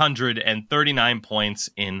 1,539 points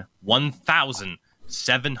in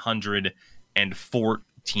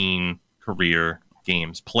 1,714 career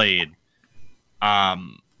games played.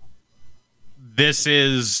 This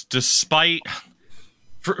is, despite,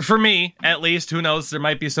 for me at least, who knows, there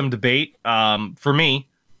might be some debate. For me,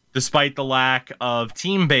 despite the lack of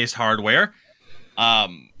team-based hardware,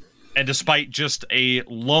 and despite just a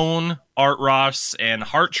lone Art Ross and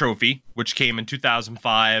Hart Trophy, which came in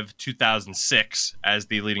 2005, 2006 as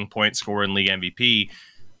the leading point scorer and league MVP,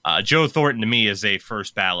 Joe Thornton to me is a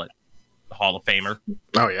first ballot Hall of Famer.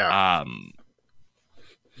 Oh yeah.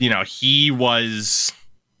 He was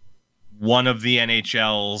one of the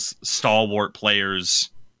NHL's stalwart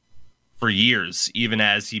players for years, even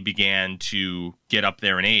as he began to get up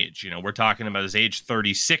there in age. We're talking about his age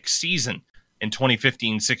 36 season. In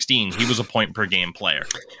 2015-16, he was a point per game player.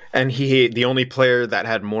 And the only player that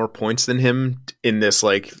had more points than him in this,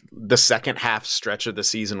 like, the second half stretch of the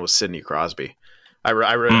season was Sidney Crosby. I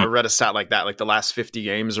read a stat like that, like the last 50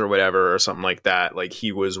 games or whatever, or something like that. Like,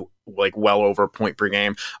 he was like well over a point per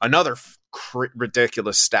game. Another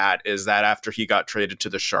ridiculous stat is that after he got traded to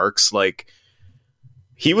the Sharks, like,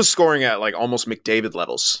 he was scoring at like almost McDavid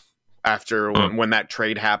levels. After when that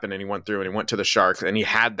trade happened and he went through and he went to the Sharks and he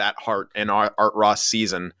had that Hart and Art Ross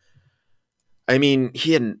season. I mean,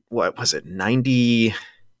 he had, what was it, 90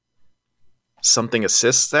 something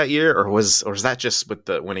assists that year, or was that just with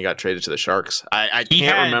when he got traded to the Sharks? I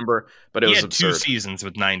can't remember, but it was absurd. 2 seasons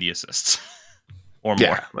with 90 assists or more.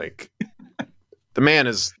 Yeah, like the man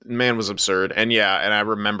was absurd. And yeah, and I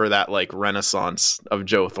remember that like renaissance of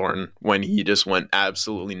Joe Thornton when he just went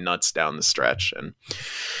absolutely nuts down the stretch.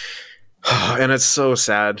 And it's so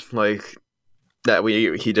sad, like, that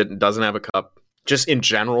he doesn't have a cup. Just in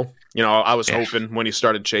general, I was hoping when he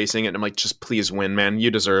started chasing it, I'm like, just please win, man.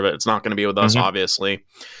 You deserve it. It's not going to be with us, obviously.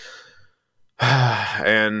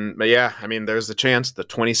 But yeah, I mean, there's the chance. The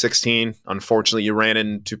 2016, unfortunately, you ran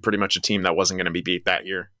into pretty much a team that wasn't going to be beat that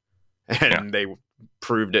year, and they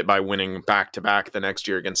proved it by winning back-to-back the next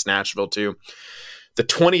year against Nashville too. The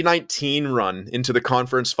 2019 run into the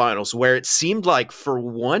conference finals, where it seemed like for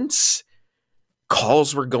once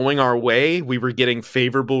calls were going our way. We were getting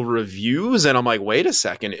favorable reviews. And I'm like, wait a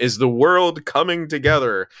second, is the world coming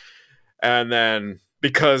together? And then,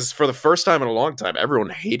 because for the first time in a long time, everyone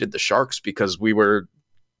hated the Sharks because we were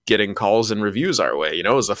getting calls and reviews our way.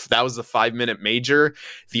 That was the 5-minute major,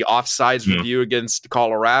 the offsides review against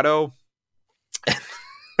Colorado,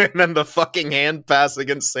 and then the fucking hand pass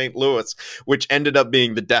against St. Louis, which ended up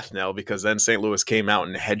being the death knell because then St. Louis came out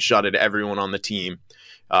and headshotted everyone on the team.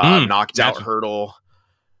 Knocked out Hurdle.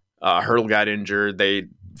 Hurdle got injured. They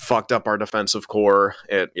fucked up our defensive core.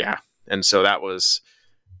 And so that was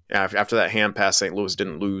after that hand pass. St. Louis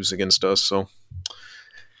didn't lose against us. So,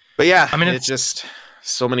 but yeah, I mean, it's just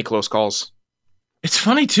so many close calls. It's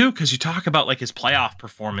funny too, because you talk about like his playoff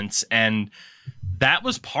performance, and that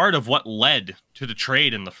was part of what led to the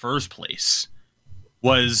trade in the first place.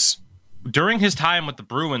 Was during his time with the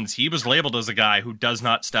Bruins, he was labeled as a guy who does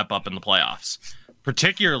not step up in the playoffs.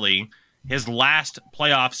 Particularly his last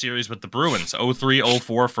playoff series with the Bruins,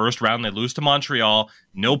 0-3-0-4 first round. They lose to Montreal,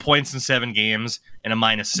 no points in 7 games, and a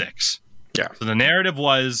 -6. Yeah. So the narrative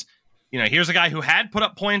was, here's a guy who had put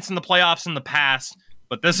up points in the playoffs in the past,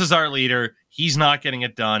 but this is our leader. He's not getting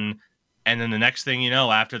it done. And then the next thing you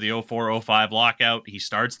know, after the 04-05 lockout, he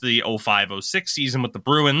starts the 05-06 season with the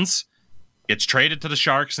Bruins, gets traded to the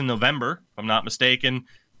Sharks in November, if I'm not mistaken,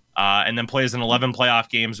 and then plays in 11 playoff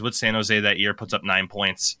games with San Jose that year, puts up 9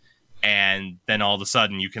 points. And then all of a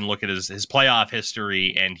sudden you can look at his playoff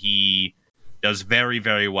history, and he does very,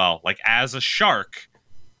 very well. Like, as a Shark,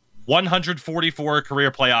 144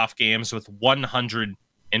 career playoff games with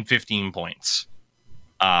 115 points.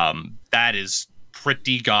 That is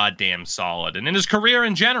pretty goddamn solid. And in his career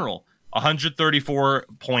in general, 134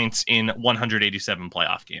 points in 187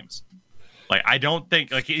 playoff games. Like, I don't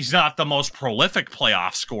think, like, he's not the most prolific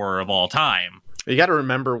playoff scorer of all time. You got to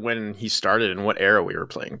remember when he started and what era we were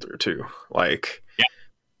playing through too. Like,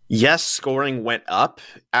 yes, scoring went up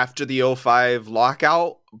after the 05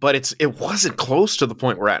 lockout, but it wasn't close to the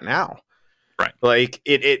point we're at now. Right. Like,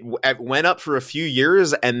 it went up for a few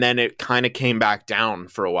years, and then it kind of came back down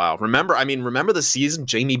for a while. Remember the season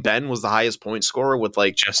Jamie Benn was the highest point scorer with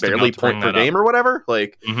like just barely point per game or whatever?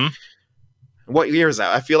 Like, what year is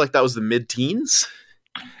that? I feel like that was the mid-teens.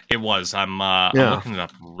 It was. I'm looking it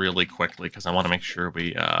up really quickly because I want to make sure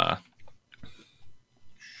we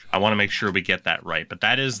get that right. But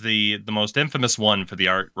that is the most infamous one for the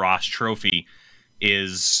Art Ross Trophy.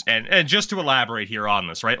 Is and just to elaborate here on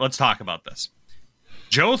this, right? Let's talk about this.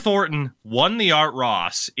 Joe Thornton won the Art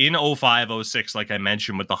Ross in 05-06, like I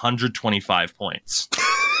mentioned, with 125 points,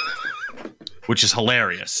 which is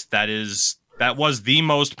hilarious. That was the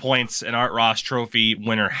most points an Art Ross Trophy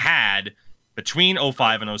winner had between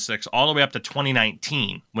 05 and 06, all the way up to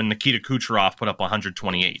 2019 when Nikita Kucherov put up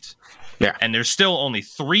 128. Yeah, and there's still only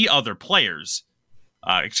 3 other players,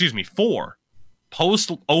 4.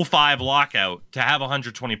 Post 05 lockout to have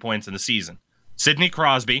 120 points in the season. Sidney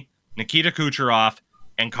Crosby, Nikita Kucherov,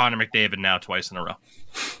 and Connor McDavid now twice in a row.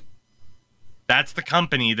 That's the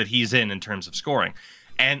company that he's in terms of scoring.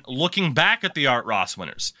 And looking back at the Art Ross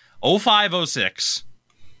winners, 05-06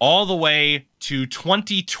 all the way to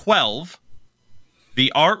 2012,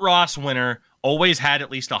 the Art Ross winner always had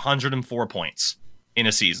at least 104 points in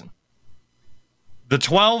a season. The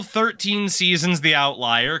 12-13 season's the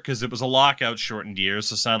outlier because it was a lockout-shortened year,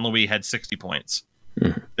 so San Luis had 60 points.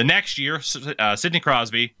 The next year, Sidney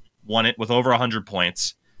Crosby won it with over 100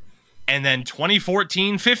 points. And then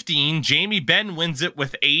 2014-15, Jamie Benn wins it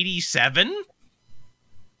with 87.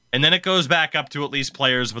 And then it goes back up to at least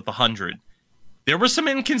players with 100. There were some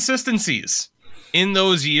inconsistencies in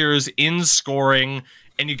those years in scoring.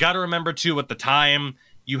 And you got to remember, too, at the time,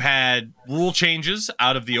 you had rule changes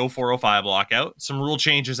out of the 04-05 lockout, some rule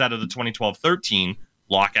changes out of the 2012-13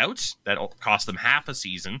 lockout that cost them half a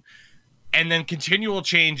season, and then continual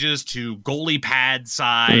changes to goalie pad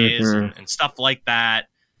size and stuff like that.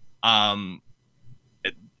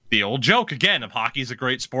 The old joke, again, of hockey's a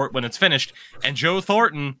great sport when it's finished, and Joe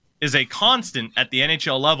Thornton is a constant at the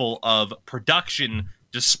NHL level of production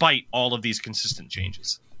despite all of these consistent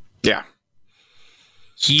changes. Yeah.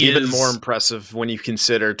 Even more impressive when you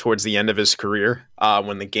consider towards the end of his career,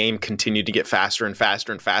 when the game continued to get faster and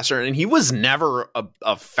faster and faster. And he was never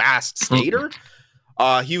a fast skater.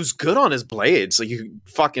 He was good on his blades. Like,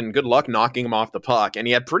 fucking good luck knocking him off the puck. And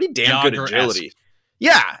he had pretty damn good agility.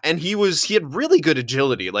 Yeah, and he had really good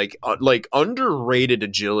agility, like underrated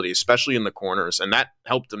agility, especially in the corners. And that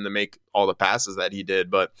helped him to make all the passes that he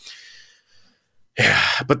did. But yeah,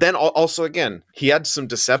 but then also, again, he had some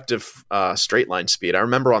deceptive straight line speed. I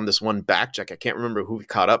remember on this one back check, I can't remember who he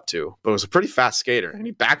caught up to, but it was a pretty fast skater. And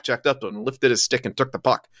he back checked up to him, lifted his stick, and took the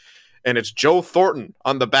puck. And it's Joe Thornton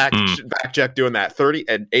on the back check doing that, 30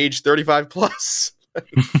 at age 35 plus.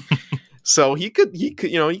 So he could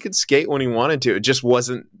skate when he wanted to. It just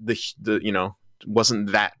wasn't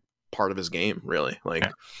wasn't that part of his game, really.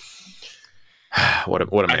 Like, what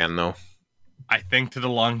a man, though. I think to the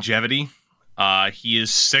longevity. He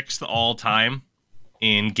is 6th all time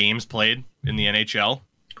in games played in the NHL.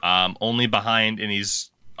 Only behind, and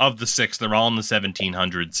he's of the 6, they're all in the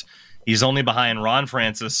 1700s. He's only behind Ron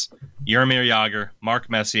Francis, Jaromir Jagr, Mark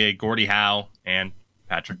Messier, Gordie Howe, and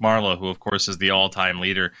Patrick Marleau, who, of course, is the all-time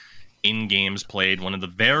leader in games played. One of the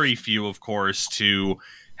very few, of course, to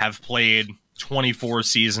have played 24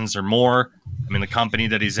 seasons or more. I mean, the company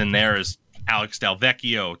that he's in there is Alex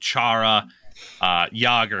Delvecchio, Chara,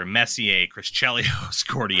 Yager, Messier, Chris Chelios,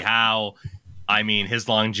 Gordie Howe. I mean, his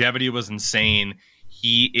longevity was insane.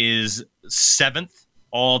 He is 7th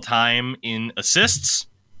all-time in assists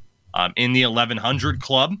in the 1100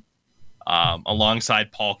 club,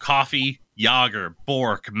 alongside Paul Coffey, Yager,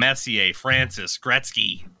 Bork, Messier, Francis,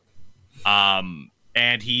 Gretzky.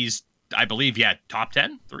 And he's, I believe, top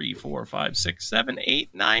 10? 3, 4, 5, 6, 7, 8,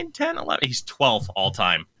 9, 10, 11. He's 12th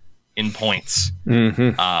all-time in points.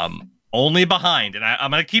 Mm-hmm. Only behind, and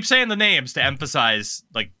I'm going to keep saying the names to emphasize,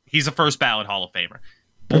 like, he's a first-ballot Hall of Famer.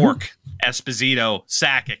 Bork, Esposito,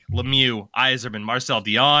 Sakic, Lemieux, Yzerman, Marcel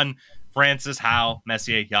Dion, Francis, Howe,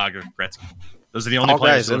 Messier, Yager, Gretzky. Those are the only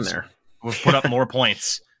players in there who have put up more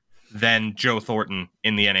points than Joe Thornton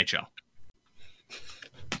in the NHL.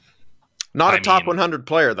 Not a top 100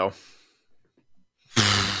 player, though.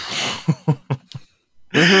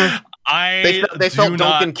 They felt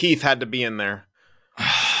Duncan Keith had to be in there.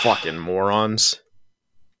 Fucking morons.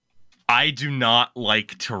 I do not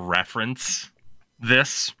like to reference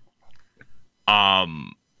this.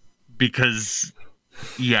 Because,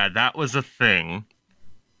 that was a thing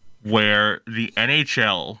where the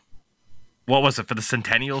NHL, what was it, for the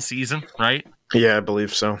centennial season, right? Yeah, I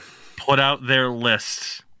believe so. Put out their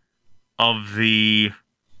list of the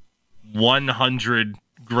 100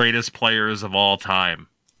 greatest players of all time.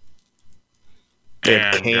 They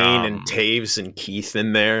had Kane and Taves and Keith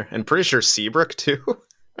in there. And pretty sure Seabrook, too.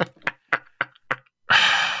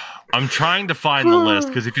 I'm trying to find the list,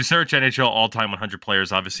 because if you search NHL all-time 100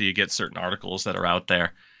 players, obviously you get certain articles that are out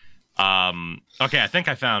there. Okay, I think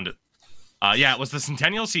I found it. It was the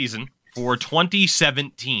centennial season for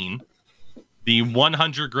 2017. The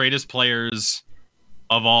 100 greatest players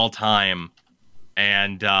of all time.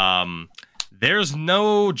 And there's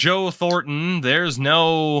no Joe Thornton. There's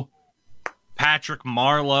no Patrick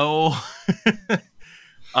Marleau.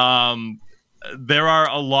 There are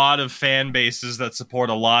a lot of fan bases that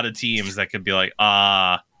support a lot of teams that could be like,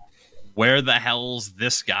 where the hell's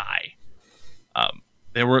this guy?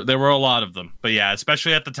 There were a lot of them. But yeah,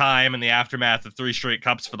 especially at the time in the aftermath of 3 straight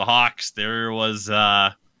cups for the Hawks, there was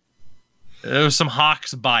some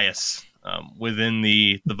Hawks bias within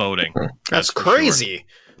the voting. That's crazy. Sure.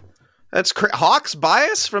 That's Hawks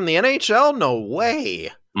bias from the NHL? No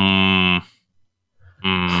way.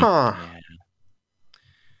 Huh.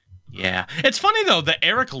 Yeah. It's funny, though, that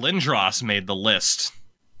Eric Lindros made the list.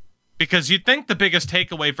 Because you'd think the biggest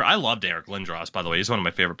takeaway I loved Eric Lindros, by the way. He's one of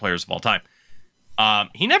my favorite players of all time.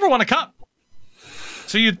 He never won a cup.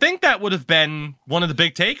 So you'd think that would have been one of the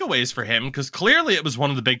big takeaways for him, because clearly it was one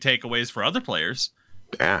of the big takeaways for other players.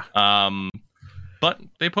 Yeah. But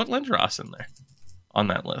they put Lindros in there on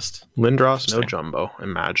that list. Lindros, no jumbo.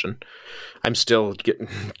 Imagine. I'm still getting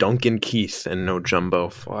Duncan Keith and no jumbo.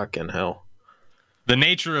 Fucking hell. The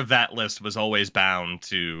nature of that list was always bound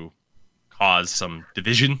to cause some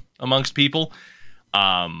division amongst people.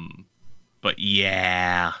 But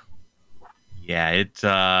yeah, it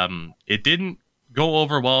didn't go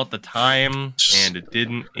over well at the time, and it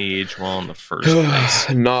didn't age well in the first place.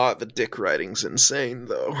 Nah, the dick writing's insane,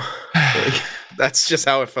 though. Like, that's just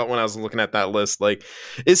how it felt when I was looking at that list. Like,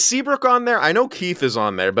 is Seabrook on there? I know Keith is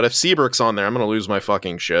on there, but if Seabrook's on there, I'm gonna lose my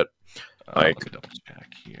fucking shit. Like, let me double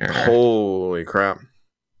check here. Holy crap.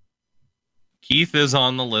 Keith is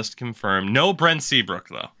on the list, confirmed. No Brent Seabrook,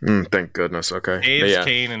 though. Thank goodness. Okay. Taves,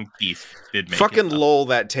 Kane, and Keith did make fucking it. lol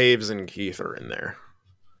that Taves and Keith are in there.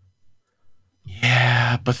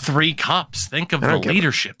 Yeah, but 3 cups. Think of the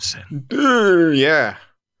leadership sin. Yeah.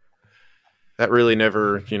 That really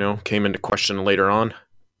never, came into question later on.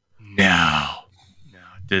 No,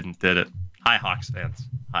 it didn't, did it? Hi, Hawks fans.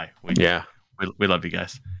 Hi. We love you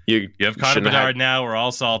guys. You have Connor Bedard now. We're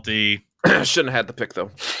all salty. Shouldn't have had the pick,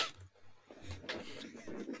 though.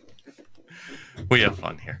 We have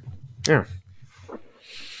fun here. Yeah.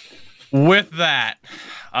 With that,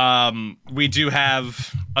 we do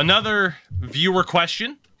have another viewer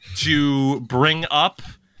question to bring up.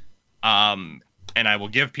 And I will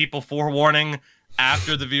give people forewarning,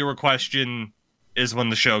 after the viewer question is when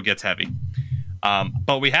the show gets heavy.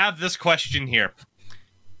 But we have this question here.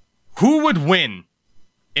 Who would win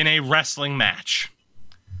in a wrestling match?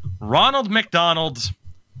 Ronald McDonald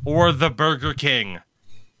or the Burger King?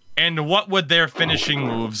 And what would their finishing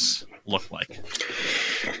moves look like?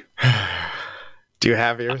 Do you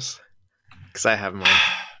have yours? Because I have mine.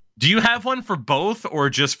 Do you have one for both or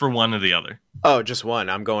just for one or the other? Oh, just one.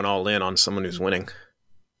 I'm going all in on someone who's winning.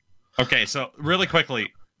 Okay, so really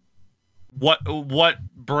quickly, what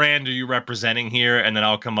brand are you representing here? And then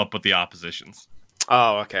I'll come up with the oppositions.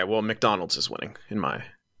 Oh, okay. Well, McDonald's is winning in my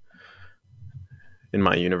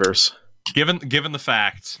universe. Given the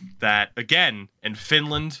fact that, again, and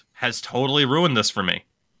Finland has totally ruined this for me.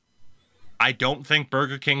 I don't think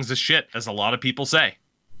Burger King's a shit, as a lot of people say.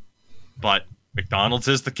 But McDonald's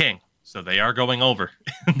is the king, so they are going over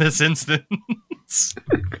in this instance.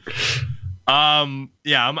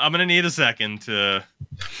 Yeah, I'm gonna need a second to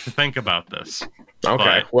think about this.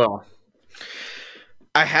 Okay, well,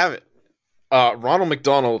 I have it. Ronald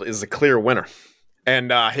McDonald is the clear winner.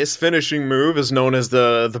 And his finishing move is known as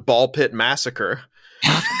the ball pit massacre.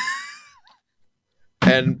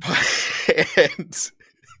 and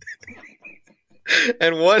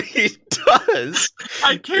what he does,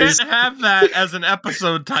 I can't have that as an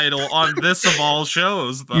episode title on this of all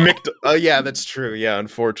shows, though. Yeah, that's true. Yeah,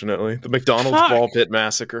 unfortunately, the McDonald's ball pit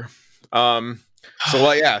massacre.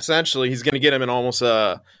 Essentially, he's going to get him in almost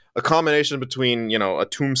a combination between, a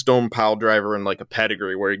tombstone pile driver and like a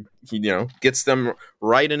pedigree, where he gets them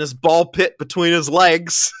right in his ball pit between his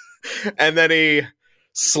legs, and then he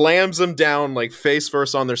slams them down like face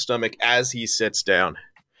first on their stomach as he sits down.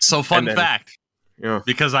 So fun fact,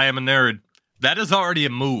 because I am a nerd, that is already a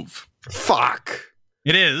move. Fuck.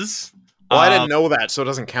 It is. Well, I didn't know that, so it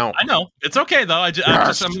doesn't count. I know. It's okay though.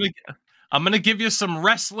 I'm gonna give you some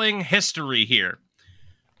wrestling history here.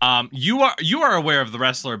 You are aware of the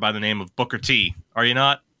wrestler by the name of Booker T, are you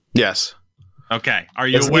not? Yes. Okay. Are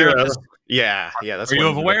you aware of his? Yeah. That's. Are you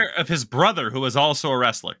aware of his brother, who is also a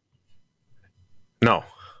wrestler? No.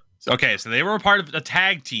 Okay, so they were a part of a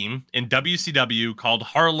tag team in WCW called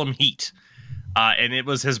Harlem Heat, and it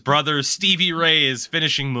was his brother Stevie Ray's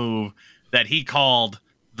finishing move that he called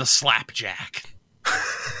the Slapjack.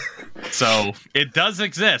 So it does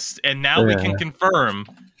exist, and now we can confirm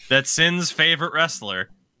that Sin's favorite wrestler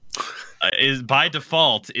is by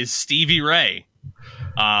default is Stevie Ray,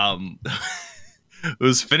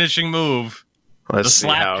 whose finishing move, the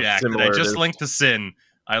Slapjack, that I just linked to Sin.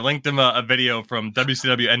 I linked him a video from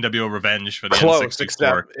WCW NWO Revenge for the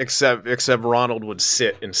N64. Except Ronald would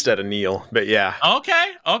sit instead of kneel, but yeah.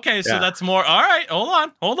 Okay, so that's more. All right,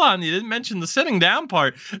 hold on. You didn't mention the sitting down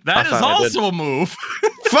part. That is also a move.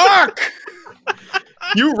 Fuck!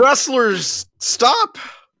 You wrestlers, stop!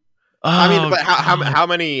 I mean, but how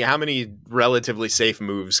many relatively safe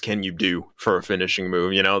moves can you do for a finishing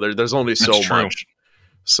move? There's only so much.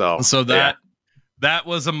 So that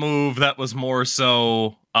was a move that was more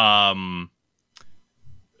so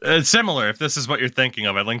similar. If this is what you're thinking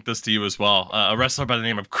of, I linked this to you as well. A wrestler by the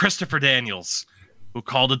name of Christopher Daniels, who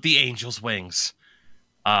called it the Angel's Wings.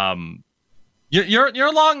 You're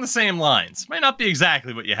along the same lines. Might not be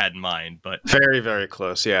exactly what you had in mind, but very, very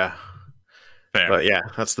close. Yeah. Fair. But yeah,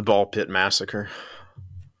 that's the ball pit massacre.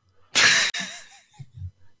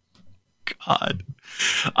 God.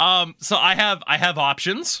 So I have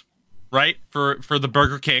options, right, for the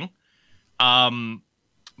Burger King. Now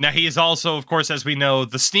he is also, of course, as we know,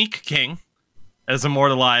 the Sneak King, as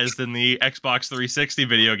immortalized in the Xbox 360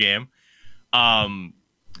 video game.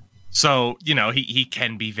 So he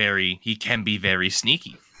can be very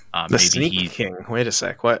sneaky. The Sneak King. Wait a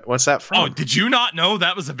sec. What's that from? Oh, did you not know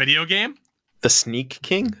that was a video game? The Sneak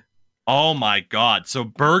King? Oh my God. So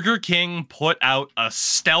Burger King put out a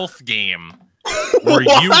stealth game where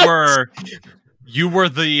you were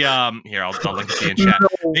the here, I'll link it to you in chat.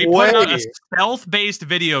 They put out a stealth-based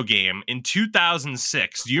video game in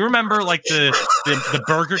 2006. Do you remember like the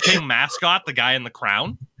Burger King mascot, the guy in the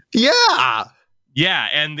crown? Yeah. Yeah,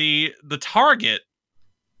 and the target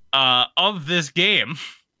of this game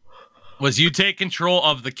was you take control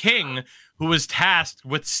of the king, who was tasked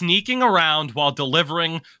with sneaking around while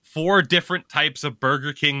delivering 4 different types of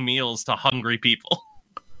Burger King meals to hungry people.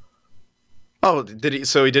 Oh, did he?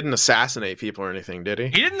 So he didn't assassinate people or anything, did he?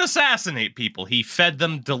 He didn't assassinate people. He fed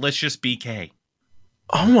them delicious BK.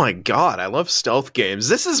 Oh my God, I love stealth games.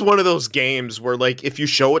 This is one of those games where, like, if you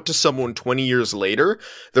show it to someone 20 years later,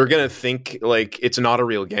 they're gonna think like it's not a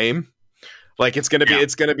real game. Like it's gonna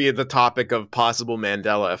be the topic of possible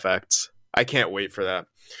Mandela effects. I can't wait for that.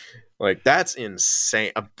 Like, that's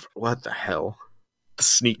insane. What the hell? The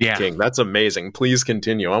Sneak King. That's amazing. Please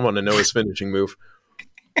continue. I want to know his finishing move.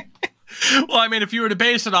 Well, I mean, if you were to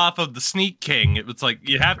base it off of the Sneak King, it's like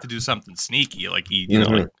you have to do something sneaky. Like he,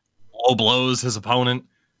 like low blows his opponent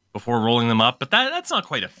before rolling them up. But that's not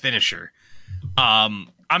quite a finisher. I'm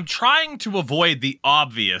trying to avoid the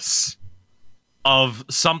obvious of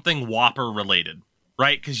something Whopper related,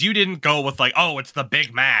 right? Because you didn't go with like, oh, it's the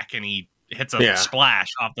Big Mac and he hits a splash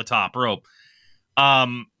off the top rope.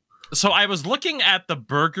 So I was looking at the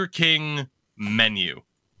Burger King menu,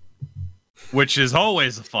 which is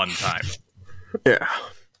always a fun time. Yeah.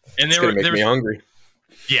 And it's gonna make me hungry.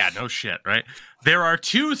 Yeah, no shit, right? There are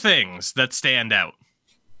 2 things that stand out.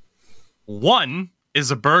 One is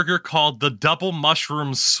a burger called the Double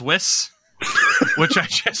Mushroom Swiss, which I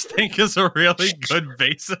just think is a really good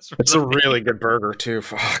basis for It's a really good burger, too.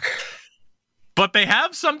 Fuck. But they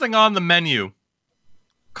have something on the menu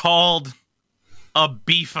called a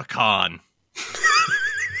beefacon.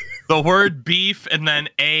 The word beef and then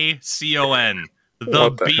A-C-O-N.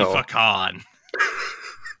 The beefacon.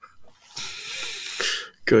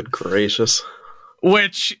 Good gracious.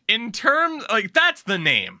 Which, in terms, like, that's the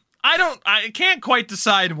name. I can't quite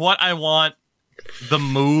decide what I want the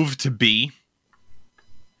move to be.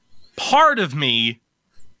 Part of me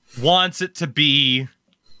wants it to be,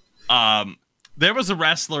 there was a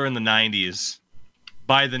wrestler in the 90s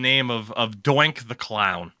by the name of Doink the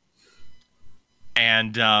Clown.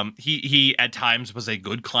 And he at times was a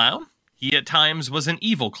good clown. He at times was an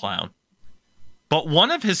evil clown. But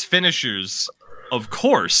one of his finishers, of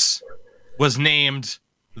course, was named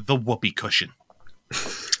the Whoopee Cushion.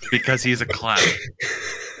 Because he's a clown.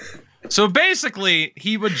 So basically,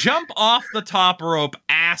 he would jump off the top rope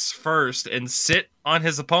ass first and sit on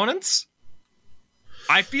his opponents.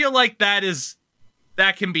 I feel like that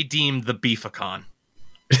can be deemed the beefacon.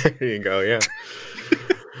 There you go, yeah.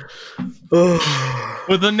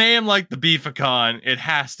 With a name like the beefacon, it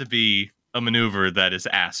has to be a maneuver that is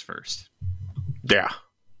ass first. Yeah.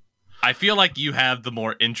 I feel like you have the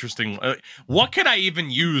more interesting... what could I even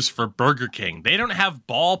use for Burger King? They don't have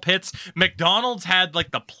ball pits. McDonald's had, like,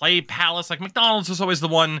 the Play Palace. Like, McDonald's was always the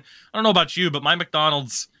one... I don't know about you, but my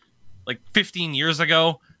McDonald's, like, 15 years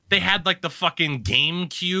ago, they had, like, the fucking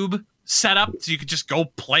GameCube set up, so you could just go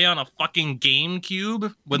play on a fucking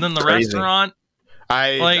GameCube within the restaurant.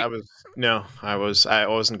 I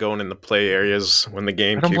wasn't going in the play areas when the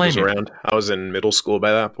GameCube was around. I was in middle school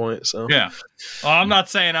by that point, so yeah. Well, I'm not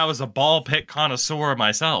saying I was a ball pit connoisseur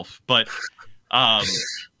myself, but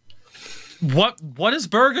what has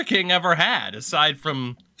Burger King ever had aside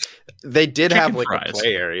from? They did have like fries? A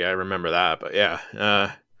play area. I remember that, but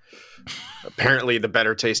yeah. Apparently, the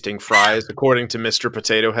better tasting fries, according to Mr.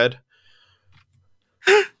 Potato Head.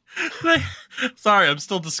 Sorry, I'm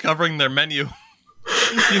still discovering their menu.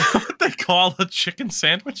 You know what they call a chicken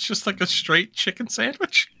sandwich? Just like a straight chicken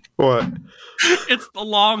sandwich? What? It's the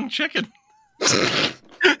long chicken. What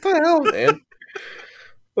the hell, man?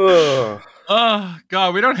 Oh. Oh,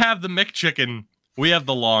 God, we don't have the McChicken. We have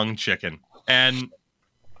the long chicken. And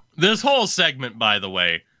this whole segment, by the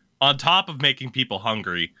way, on top of making people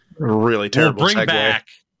hungry, really terrible will bring segue. back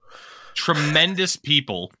tremendous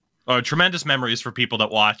memories for people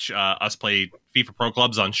that watch us play FIFA Pro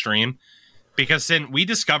Clubs on stream. Because we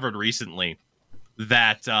discovered recently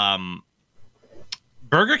that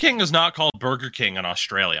Burger King is not called Burger King in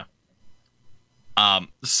Australia.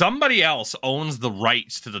 Somebody else owns the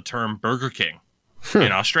rights to the term Burger King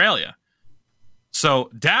in Australia.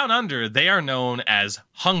 So down under, they are known as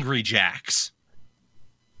Hungry Jacks.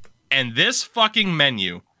 And this fucking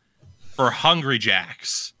menu for Hungry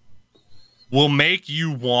Jacks will make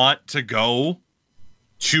you want to go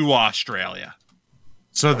to Australia.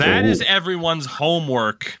 So that is everyone's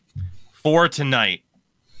homework for tonight.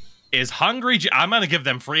 Is I'm going to give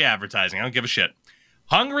them free advertising. I don't give a shit.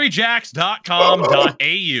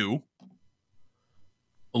 hungryjacks.com.au.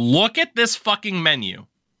 Look at this fucking menu.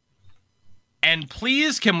 And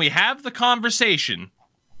please, can we have the conversation?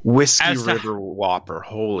 Whiskey River Whopper.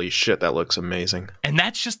 Holy shit, that looks amazing. And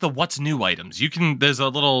that's just the what's new items. There's a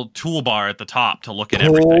little toolbar at the top to look at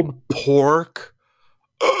everything. Pulled pork.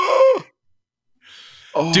 Oh.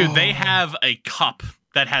 Dude, they have a cup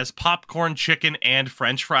that has popcorn, chicken, and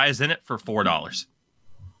French fries in it for $4.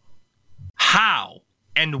 How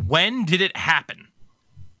and when did it happen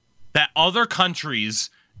that other countries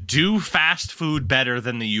do fast food better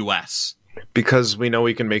than the U.S.? Because we know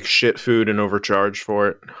we can make shit food and overcharge for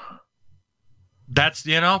it. That's,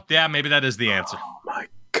 maybe that is the answer. Oh, my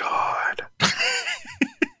God.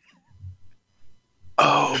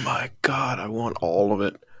 Oh, my God. I want all of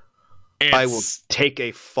it. I will take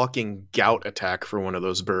a fucking gout attack for one of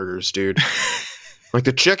those burgers, dude. Like,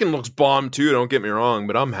 the chicken looks bomb, too, don't get me wrong,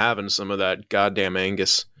 but I'm having some of that goddamn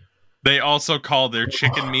Angus. They also call their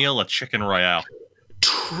chicken meal a chicken royale.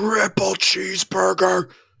 Triple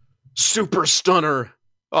cheeseburger. Super stunner.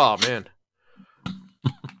 Oh, man.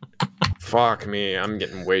 Fuck me. I'm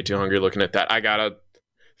getting way too hungry looking at that. I gotta...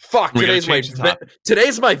 Fuck, today's my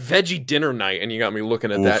veggie dinner night, and you got me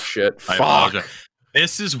looking at that shit. Fuck.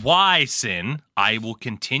 This is why, Sin, I will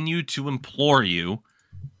continue to implore you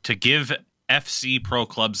to give FC Pro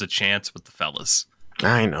Clubs a chance with the fellas.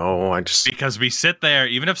 I know. Because we sit there,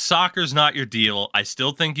 even if soccer's not your deal, I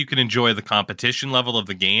still think you can enjoy the competition level of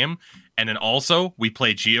the game. And then also, we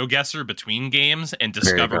play GeoGuessr between games and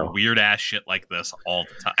discover weird ass shit like this all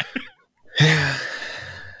the time.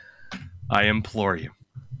 I implore you.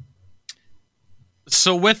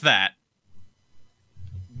 So with that,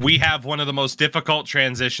 we have one of the most difficult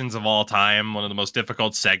transitions of all time, one of the most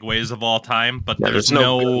difficult segues of all time, but there's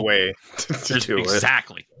no good way to do it.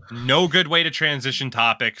 Exactly. No good way to transition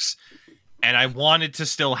topics. And I wanted to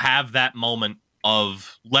still have that moment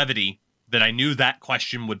of levity that I knew that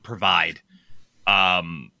question would provide. I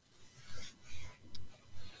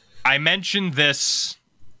mentioned this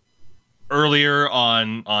earlier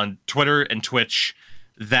on Twitter and Twitch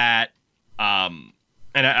that, and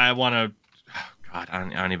I want to, God, I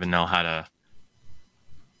don't even know how to.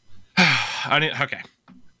 Okay.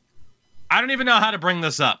 I don't even know how to bring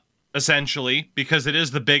this up, essentially, because it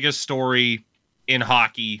is the biggest story in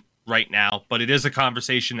hockey right now, but it is a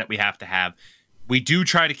conversation that we have to have. We do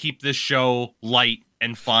try to keep this show light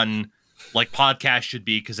and fun, like podcasts should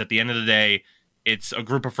be, because at the end of the day, it's a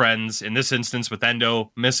group of friends. In this instance, with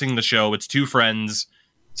Endo missing the show, it's two friends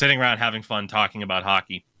sitting around having fun talking about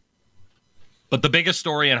hockey. But the biggest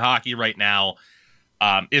story in hockey right now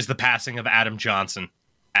is the passing of Adam Johnson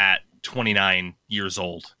at 29 years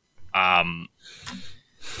old. And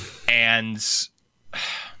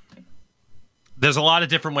there's a lot of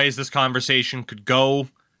different ways this conversation could go.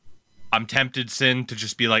 I'm tempted, Sin, to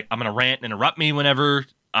just be like, I'm going to rant and interrupt me whenever.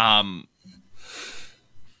 All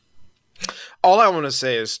I want to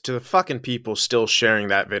say is to the fucking people still sharing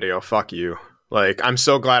that video, fuck you. Like, I'm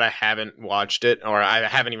so glad I haven't watched it, or I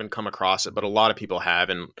haven't even come across it, but a lot of people have,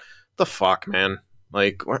 and the fuck, man?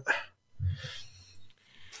 Like, what?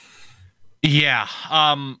 Yeah.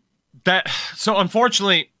 So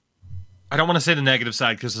unfortunately, I don't want to say the negative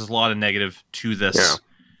side because there's a lot of negative to this.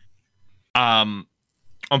 Yeah.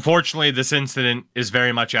 Unfortunately, this incident is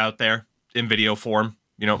very much out there in video form.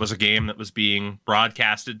 You know, it was a game that was being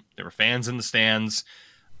broadcasted. There were fans in the stands.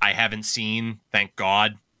 I haven't seen, thank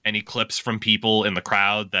God, any clips from people in the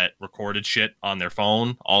crowd that recorded shit on their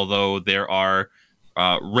phone, although there are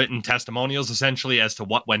written testimonials essentially as to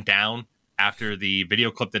what went down after the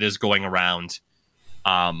video clip that is going around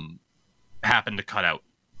happened to cut out.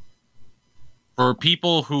 For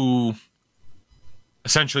people who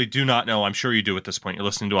essentially do not know, I'm sure you do at this point, you're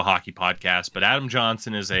listening to a hockey podcast, but Adam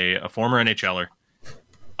Johnson is a former NHLer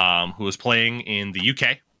who was playing in the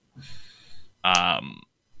UK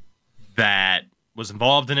that was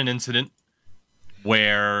involved in an incident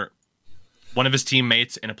where one of his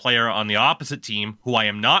teammates and a player on the opposite team, who I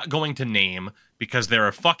am not going to name because there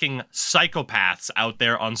are fucking psychopaths out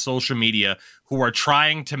there on social media who are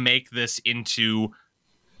trying to make this into,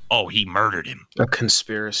 oh, he murdered him. A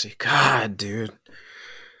conspiracy. God, dude.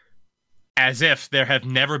 As if there have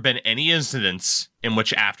never been any incidents in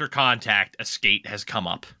which after contact, a skate has come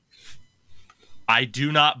up. I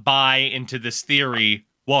do not buy into this theory.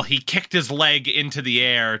 Well, he kicked his leg into the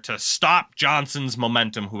air to stop Johnson's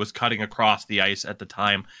momentum, who was cutting across the ice at the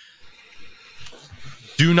time.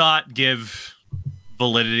 Do not give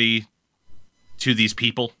validity to these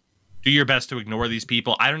people. Do your best to ignore these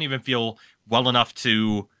people. I don't even feel well enough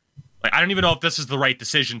to... I don't even know if this is the right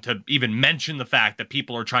decision to even mention the fact that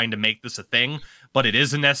people are trying to make this a thing, but it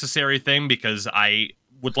is a necessary thing because I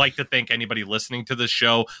would like to think anybody listening to this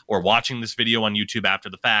show or watching this video on YouTube after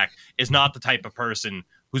the fact is not the type of person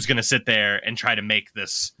who's going to sit there and try to make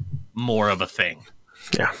this more of a thing.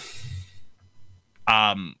 Yeah.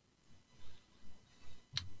 I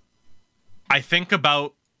think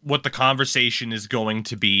about what the conversation is going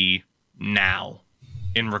to be now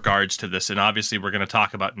in regards to this, and obviously we're going to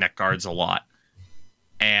talk about neck guards a lot.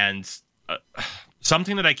 And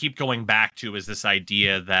something that I keep going back to is this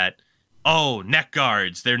idea that, oh, neck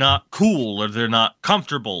guards, they're not cool or they're not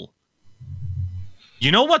comfortable.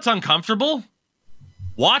 You know what's uncomfortable?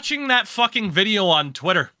 Watching that fucking video on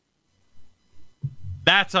Twitter.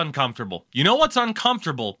 That's uncomfortable. You know what's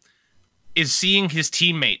uncomfortable is seeing his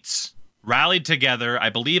teammates rallied together, I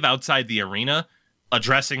believe outside the arena,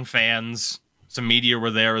 addressing fans. Some media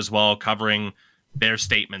were there as well, covering their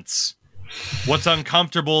statements. What's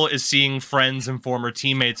uncomfortable is seeing friends and former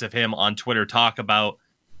teammates of him on Twitter talk about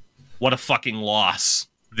what a fucking loss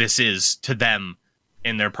this is to them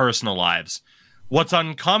in their personal lives. What's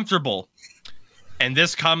uncomfortable, and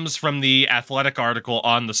this comes from the Athletic article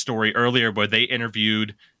on the story earlier where they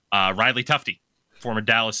interviewed Riley Tufte, former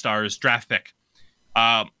Dallas Stars draft pick,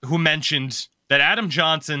 who mentioned that Adam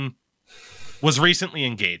Johnson was recently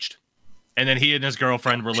engaged. And then he and his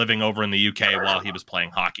girlfriend were living over in the UK while he was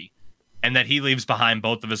playing hockey. and that he leaves behind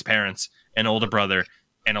both of his parents, an older brother,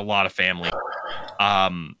 and a lot of family.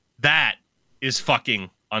 That is fucking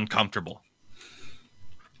uncomfortable.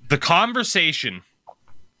 The conversation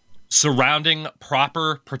surrounding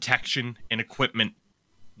proper protection and equipment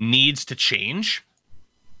needs to change.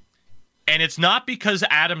 And it's not because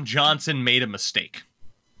Adam Johnson made a mistake.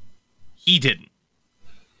 He didn't.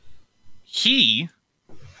 He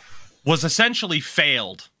was essentially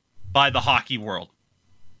failed by the hockey world.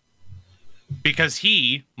 Because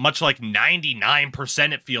he, much like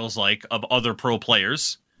 99% it feels like of other pro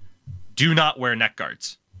players, do not wear neck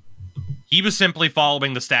guards. He was simply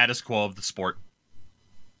following the status quo of the sport.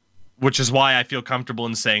 Which is why I feel comfortable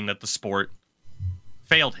in saying that the sport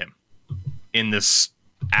failed him in this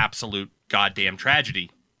absolute goddamn tragedy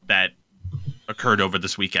that occurred over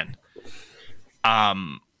this weekend. I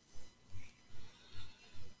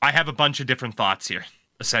have a bunch of different thoughts here,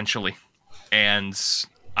 essentially. And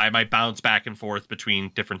I might bounce back and forth between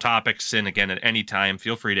different topics. And again, at any time,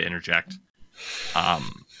 feel free to interject.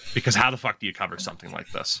 Because how the fuck do you cover something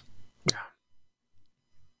like this?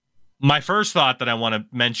 My first thought that I want to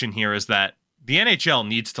mention here is that the NHL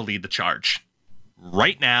needs to lead the charge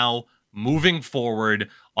right now, moving forward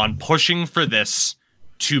on pushing for this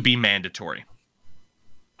to be mandatory.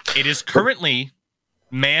 It is currently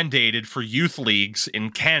mandated for youth leagues in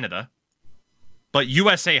Canada, but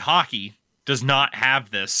USA Hockey does not have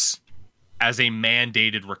this as a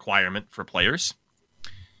mandated requirement for players.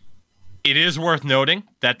 It is worth noting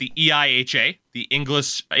that the EIHA, the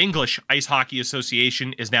English Ice Hockey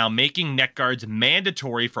Association, is now making neck guards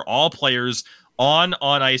mandatory for all players on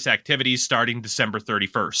ice activities starting December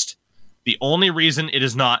 31st. The only reason it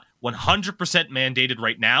is not 100% mandated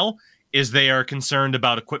right now is they are concerned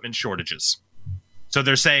about equipment shortages. So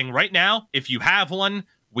they're saying right now, if you have one,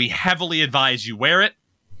 we heavily advise you wear it.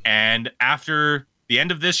 And after the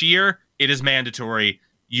end of this year, it is mandatory.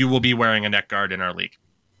 You will be wearing a neck guard in our league.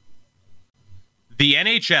 The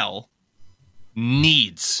NHL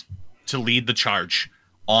needs to lead the charge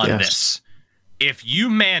on this. If you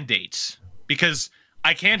mandate, because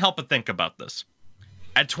I can't help but think about this.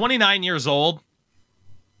 At 29 years old,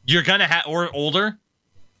 you're going to have, or older,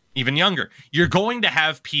 even younger, you're going to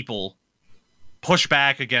have people push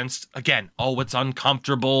back against, again, oh, it's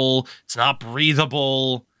uncomfortable, it's not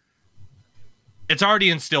breathable. It's already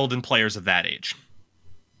instilled in players of that age.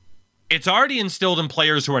 It's already instilled in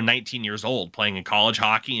players who are 19 years old, playing in college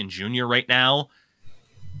hockey and junior right now.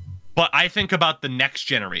 But I think about the next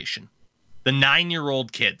generation, the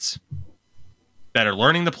 9-year-old kids that are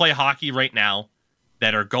learning to play hockey right now,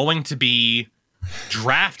 that are going to be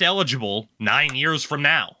draft eligible 9 years from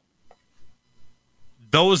now.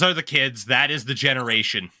 Those are the kids, that is the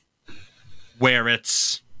generation where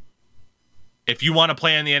it's, if you want to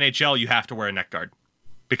play in the NHL, you have to wear a neck guard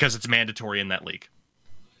because it's mandatory in that league.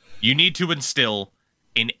 You need to instill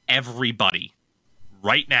in everybody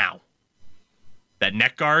right now that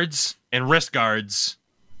neck guards and wrist guards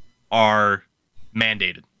are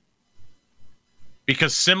mandated.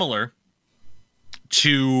 Because similar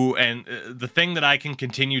to, and the thing that I can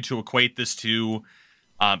continue to equate this to,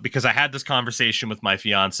 because I had this conversation with my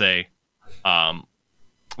fiance,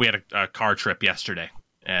 we had a car trip yesterday,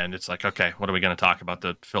 and it's like, okay, what are we going to talk about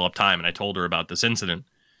to fill up time? And I told her about this incident.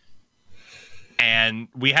 And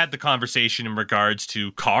we had the conversation in regards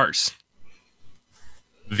to cars.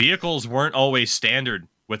 Vehicles weren't always standard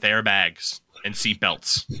with airbags and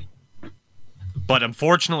seatbelts. But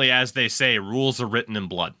unfortunately, as they say, rules are written in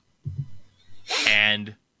blood.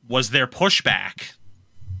 And was there pushback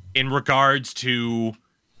in regards to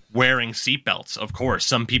wearing seatbelts? Of course,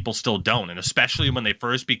 some people still don't. And especially when they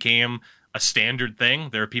first became a standard thing,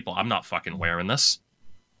 there are people, I'm not fucking wearing this.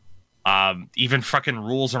 Even fucking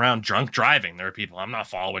rules around drunk driving. There are people, I'm not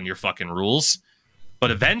following your fucking rules. But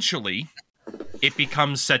eventually, it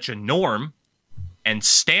becomes such a norm and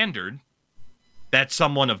standard that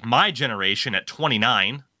someone of my generation at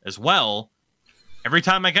 29 as well, every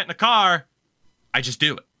time I get in a car, I just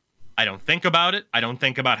do it. I don't think about it. I don't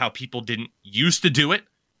think about how people didn't used to do it.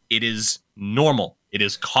 It is normal. It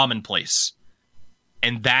is commonplace.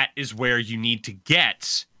 And that is where you need to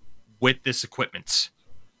get with this equipment.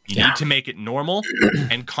 You need to make it normal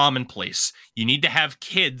and commonplace. You need to have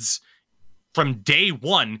kids from day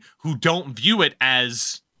one who don't view it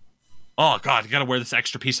as, oh, God, I got to wear this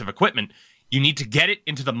extra piece of equipment. You need to get it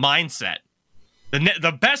into the mindset.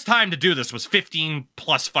 The best time to do this was 15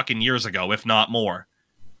 plus fucking years ago, if not more.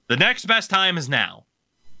 The next best time is now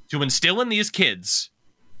to instill in these kids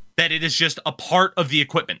that it is just a part of the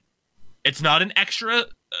equipment. It's not an extra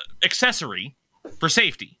accessory for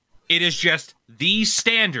safety. It is just the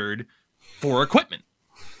standard for equipment.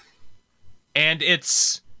 And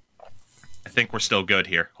I think we're still good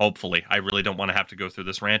here. Hopefully. I really don't want to have to go through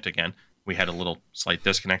this rant again. We had a little slight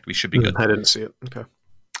disconnect. We should be good. I didn't see it. Okay.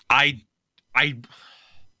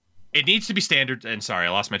 It needs to be standard. And sorry, I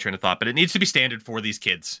lost my train of thought, but it needs to be standard for these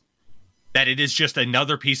kids that it is just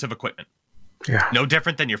another piece of equipment. Yeah. No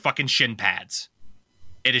different than your fucking shin pads.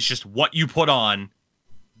 It is just what you put on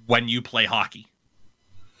when you play hockey.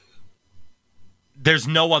 There's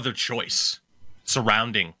no other choice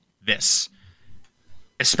surrounding this.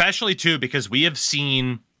 Especially, too, because we have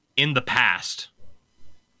seen in the past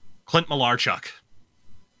Clint Malarchuk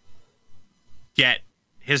get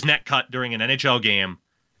his neck cut during an NHL game,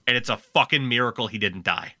 and it's a fucking miracle he didn't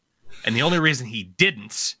die. And the only reason he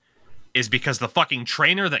didn't is because the fucking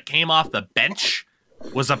trainer that came off the bench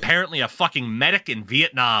was apparently a fucking medic in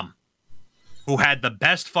Vietnam who had the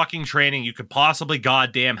best fucking training you could possibly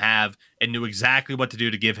goddamn have and knew exactly what to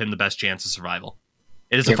do to give him the best chance of survival.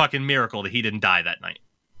 It is a fucking miracle that he didn't die that night.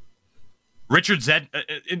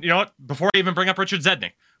 You know what? Before I even bring up Richard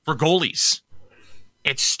Zednik, for goalies,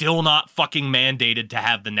 it's still not fucking mandated to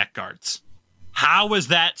have the neck guards. How is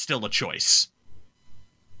that still a choice?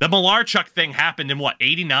 The Malarchuk thing happened in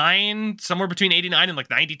 89? Somewhere between 89 and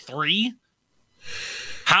 93?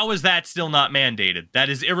 How is that still not mandated? That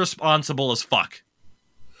is irresponsible as fuck.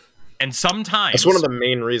 And sometimes... That's one of the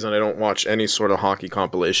main reasons I don't watch any sort of hockey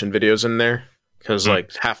compilation videos in there. Because,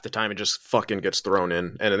 half the time it just fucking gets thrown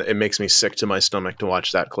in. And it makes me sick to my stomach to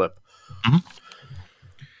watch that clip. Mm-hmm.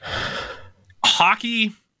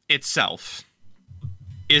 Hockey itself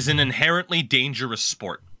is an inherently dangerous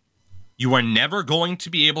sport. You are never going to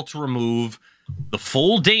be able to remove the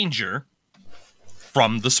full danger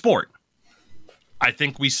from the sport. I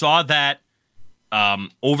think we saw that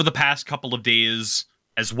over the past couple of days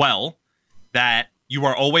as well, that you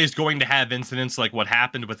are always going to have incidents like what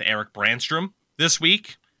happened with Eric Brandstrom this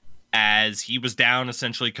week, as he was down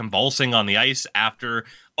essentially convulsing on the ice after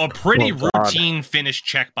a pretty routine finish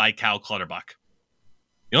check by Cal Clutterbuck.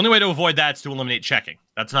 The only way to avoid that is to eliminate checking.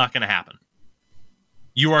 That's not going to happen.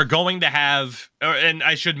 You are going to have, and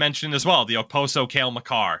I should mention as well, the Okposo Cale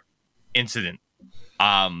Makar incident,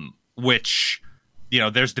 which,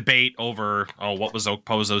 there's debate over, what was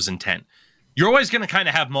Okposo's intent? You're always going to kind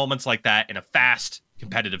of have moments like that in a fast,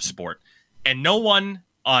 competitive sport. And no one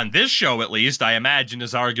on this show, at least, I imagine,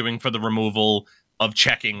 is arguing for the removal of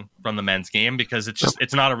checking from the men's game, because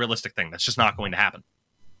it's not a realistic thing. That's just not going to happen.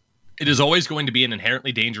 It is always going to be an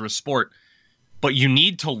inherently dangerous sport, but you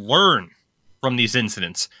need to learn from these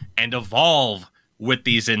incidents and evolve with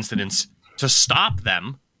these incidents to stop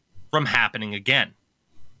them from happening again.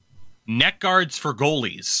 Neck guards for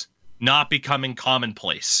goalies not becoming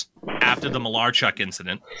commonplace after the Malarchuk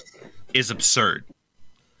incident is absurd.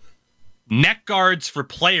 Neck guards for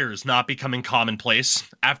players not becoming commonplace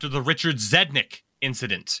after the Richard Zednik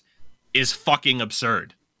incident is fucking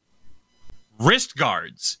absurd. Wrist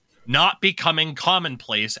guards not becoming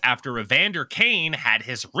commonplace after Evander Kane had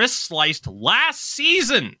his wrist sliced last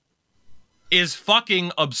season is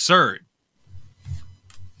fucking absurd.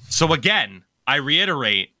 So again, I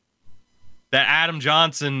reiterate that Adam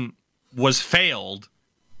Johnson was failed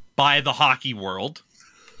by the hockey world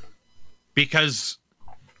because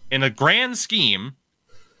in a grand scheme,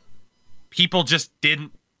 people just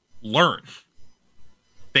didn't learn.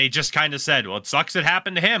 They just kind of said, well, it sucks it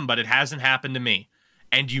happened to him, but it hasn't happened to me.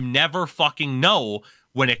 And you never fucking know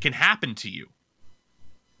when it can happen to you.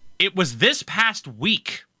 It was this past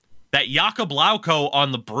week that Jakub Lauko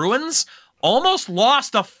on the Bruins almost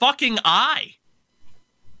lost a fucking eye.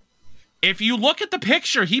 If you look at the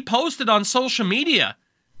picture he posted on social media,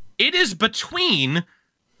 it is between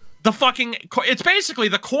the fucking... It's basically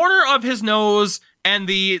the corner of his nose and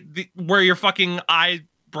the where your fucking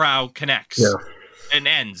eyebrow connects and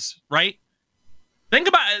ends, right? Think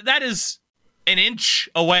about it. That is an inch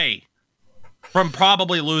away from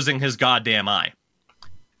probably losing his goddamn eye.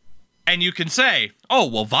 And you can say, oh,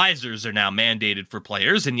 well, visors are now mandated for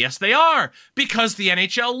players. And yes, they are, because the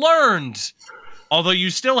NHL learned. Although you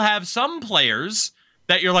still have some players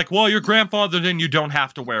that you're like, well, your grandfather, then you don't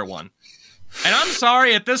have to wear one. And I'm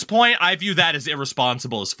sorry, at this point, I view that as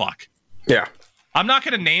irresponsible as fuck. Yeah. I'm not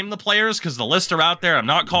going to name the players because the lists are out there. I'm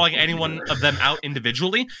not calling any one of them out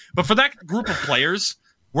individually. But for that group of players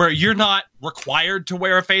where you're not required to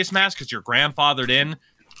wear a face mask because you're grandfathered in,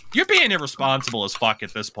 you're being irresponsible as fuck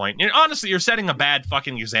at this point. Honestly, you're setting a bad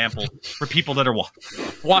fucking example for people that are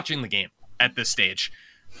watching the game at this stage.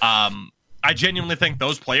 I genuinely think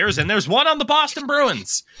those players, and there's one on the Boston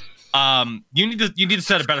Bruins, you need to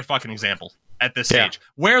set a better fucking example at this stage.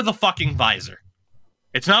 Wear the fucking visor.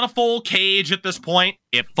 It's not a full cage at this point.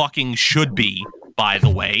 It fucking should be, by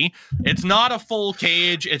the way. It's not a full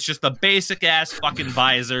cage. It's just a basic ass fucking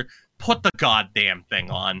visor. Put the goddamn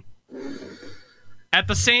thing on. At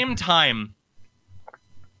the same time,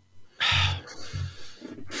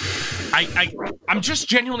 I'm just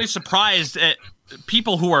genuinely surprised at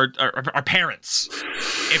people who are parents.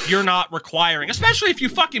 If you're not requiring, especially if you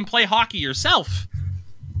fucking play hockey yourself,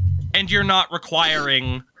 and you're not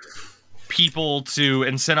requiring people to,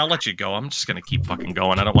 and Sin, I'll let you go. I'm just going to keep fucking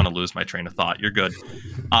going. I don't want to lose my train of thought. You're good.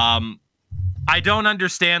 I don't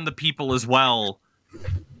understand the people as well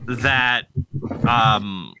that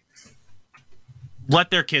let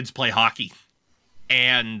their kids play hockey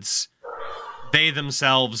and they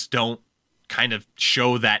themselves don't kind of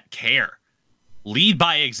show that care. Lead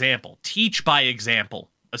by example. Teach by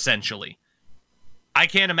example, essentially. I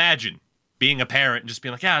can't imagine being a parent and just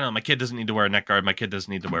being like, yeah, no, my kid doesn't need to wear a neck guard. My kid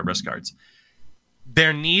doesn't need to wear wrist guards.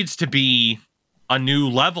 There needs to be a new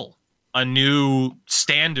level, a new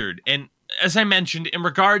standard. And as I mentioned, in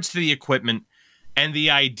regards to the equipment and the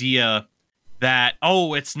idea that,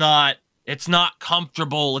 oh, it's not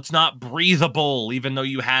comfortable, it's not breathable, even though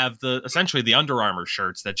you have essentially the Under Armour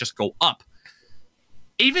shirts that just go up.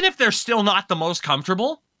 Even if they're still not the most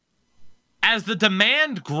comfortable, as the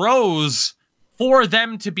demand grows for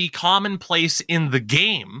them to be commonplace in the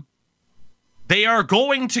game, they are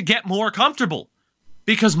going to get more comfortable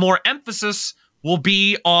because more emphasis will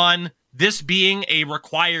be on this being a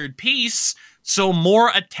required piece. So more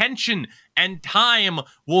attention and time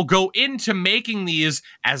will go into making these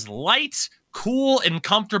as light, cool, and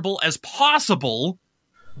comfortable as possible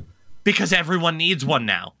because everyone needs one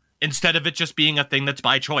now, instead of it just being a thing that's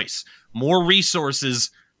by choice. More resources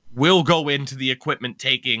will go into the equipment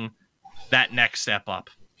taking that next step up.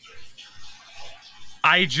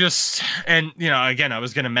 Again, I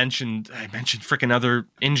was going to mention freaking other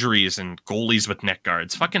injuries and goalies with neck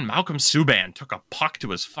guards. Fucking Malcolm Subban took a puck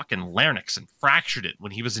to his fucking larynx and fractured it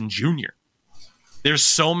when he was in junior. There's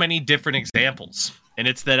so many different examples, and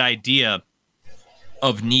it's that idea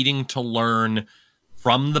of needing to learn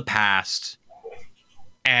from the past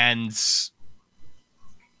and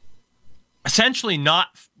essentially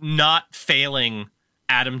not failing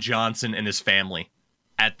Adam Johnson and his family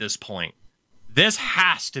at this point. This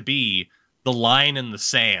has to be the line in the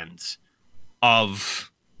sand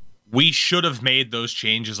of, we should have made those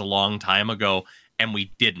changes a long time ago and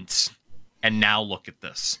we didn't. And now look at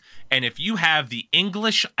this. And if you have the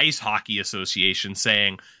English Ice Hockey Association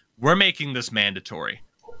saying, we're making this mandatory,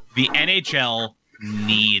 the NHL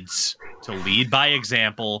needs to lead by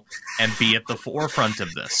example and be at the forefront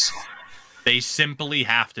of this. They simply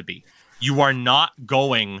have to be. You are not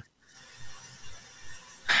going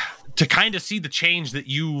to kind of see the change that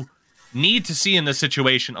you need to see in this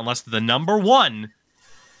situation unless the number one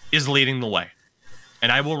is leading the way.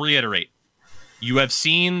 And I will reiterate, you have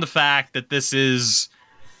seen the fact that this is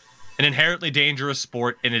an inherently dangerous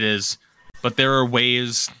sport, and it is, but there are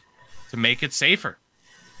ways to make it safer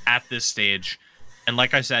at this stage. And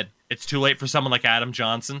like I said, it's too late for someone like Adam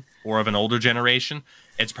Johnson or of an older generation.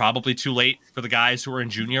 It's probably too late for the guys who are in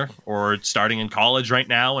junior or starting in college right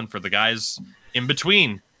now, and for the guys in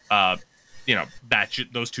between,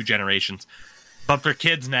 those two generations. But for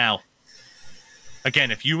kids now,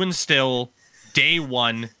 again, if you instill day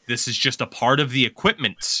one, this is just a part of the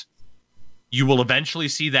equipment, you will eventually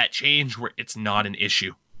see that change where it's not an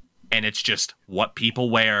issue. And it's just what people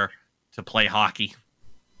wear to play hockey.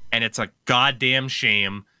 And it's a goddamn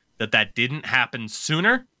shame that didn't happen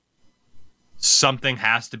sooner. Something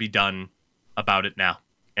has to be done about it now.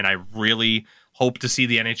 And I really hope to see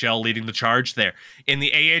the NHL leading the charge there. In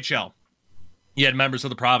the AHL, you had members of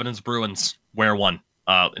the Providence Bruins wear one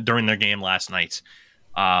during their game last night.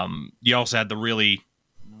 You also had the really,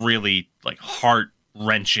 really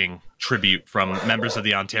heart-wrenching tribute from members of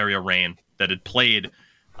the Ontario Reign that had played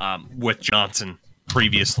with Johnson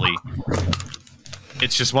previously.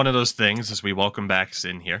 It's just one of those things, as we welcome back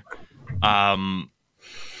Sin here.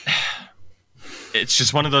 It's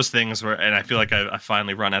just one of those things where, and I feel like I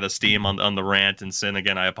finally run out of steam on the rant, and Sin,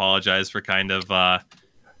 again, I apologize for kind of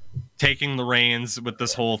taking the reins with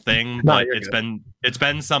this whole thing, but it's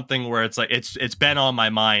been something where it's like it's been on my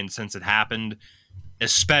mind since it happened,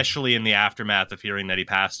 especially in the aftermath of hearing that he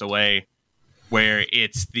passed away, where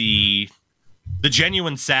it's the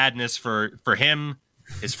genuine sadness for him,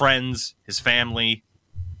 his friends, his family,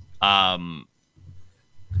 and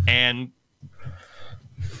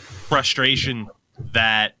frustration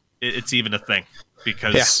that it's even a thing.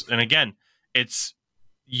 Because, and again, it's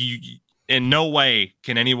you. In no way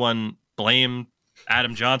can anyone blame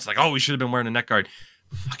Adam Johnson. Like, oh, we should have been wearing a neck guard.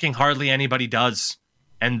 Fucking hardly anybody does.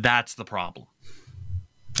 And that's the problem.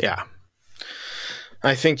 Yeah.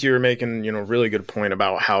 I think you're making, a really good point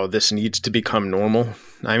about how this needs to become normal.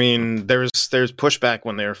 I mean, there's pushback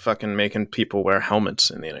when they're fucking making people wear helmets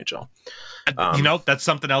in the NHL. That's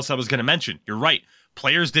something else I was going to mention. You're right.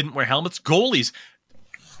 Players didn't wear helmets. Goalies.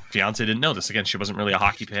 Fiance didn't know this. Again, she wasn't really a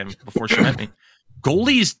hockey fan before she met me.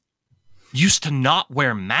 Goalies used to not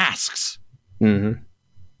wear masks. Mm-hmm.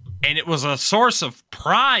 And it was a source of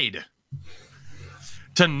pride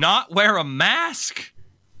to not wear a mask.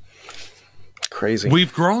 Crazy.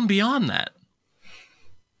 We've grown beyond that.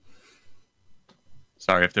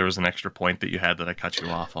 Sorry if there was an extra point that you had that I cut you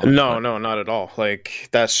off on. No, not at all. Like,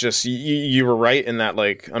 that's just, you were right in that,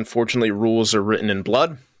 like, unfortunately, rules are written in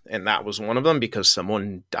blood. And that was one of them because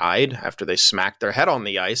someone died after they smacked their head on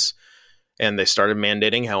the ice and they started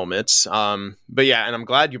mandating helmets. But yeah, and I'm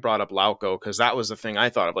glad you brought up Lauco because that was the thing I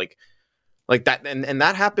thought of, like that. And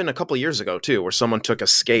that happened a couple of years ago, too, where someone took a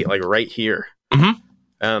skate, like, right here. Mm-hmm.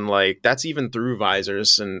 And, like, that's even through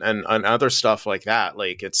visors and other stuff like that.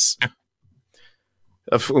 Like, it's,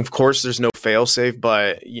 of course, there's no fail-safe,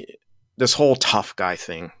 but this whole tough guy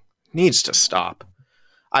thing needs to stop.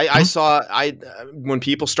 I saw when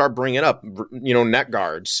people start bringing up, net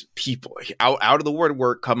guards, people out of the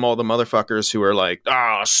woodwork come all the motherfuckers who are like,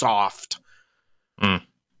 soft. Mm.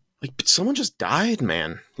 Like, but someone just died,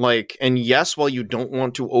 man. Like, and yes, while you don't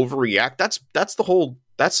want to overreact,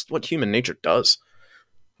 that's what human nature does.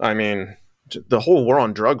 I mean, the whole war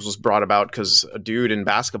on drugs was brought about because a dude in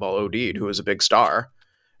basketball OD'd who was a big star.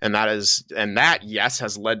 And that, yes,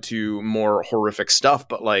 has led to more horrific stuff.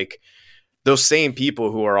 But, like, those same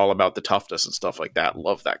people who are all about the toughness and stuff like that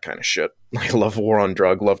love that kind of shit. Like, love war on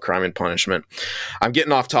drug, love crime and punishment. I'm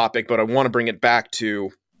getting off topic, but I want to bring it back to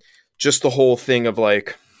just the whole thing of,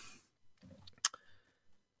 like,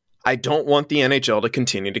 I don't want the NHL to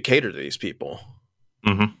continue to cater to these people.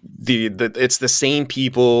 Mm-hmm. It's the same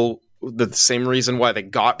people, the same reason why they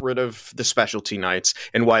got rid of the specialty nights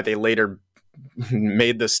and why they later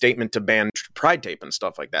made the statement to ban Pride Tape and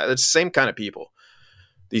stuff like that. It's the same kind of people.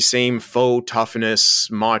 The same faux toughness,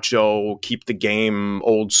 macho, keep the game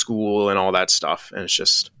old school and all that stuff. And it's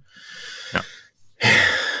just... Yeah.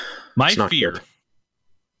 My fear good.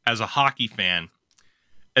 as a hockey fan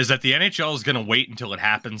is that the NHL is going to wait until it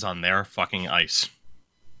happens on their fucking ice.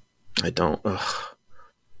 I don't...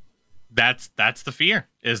 That's the fear,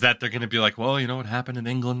 is that they're going to be like, well, what happened in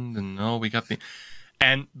England, and we got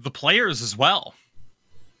and the players as well.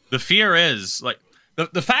 The fear is, like,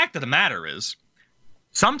 the fact of the matter is,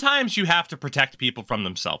 sometimes you have to protect people from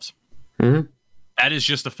themselves. Mm-hmm. That is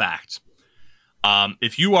just a fact.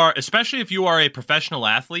 Especially if you are a professional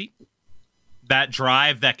athlete, that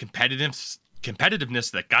drive, that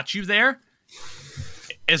competitiveness that got you there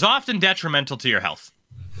is often detrimental to your health.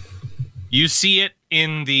 You see it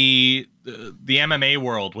in the MMA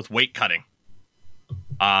world with weight cutting.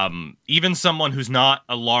 Even someone who's not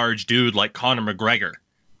a large dude like Conor McGregor,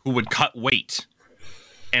 who would cut weight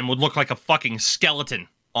and would look like a fucking skeleton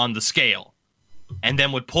on the scale, and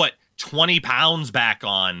then would put 20 pounds back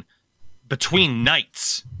on between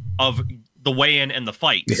nights of the weigh-in and the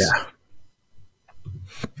fights. Yeah.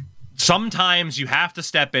 Sometimes you have to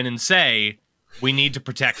step in and say, we need to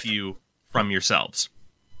protect you from yourselves.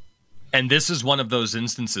 And this is one of those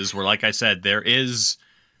instances where, like I said, there is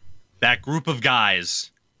that group of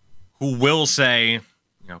guys who will say,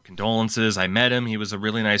 condolences, I met him, he was a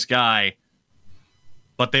really nice guy.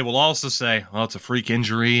 But they will also say, well, it's a freak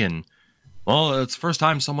injury, and, well, it's the first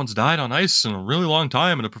time someone's died on ice in a really long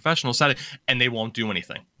time in a professional setting, and they won't do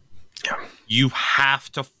anything. Yeah. You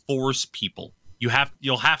have to force people.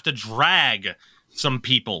 You'll have to drag some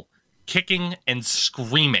people kicking and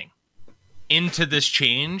screaming into this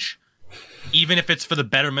change, even if it's for the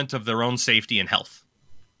betterment of their own safety and health.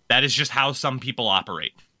 That is just how some people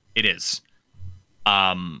operate. It is.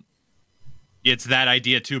 It's that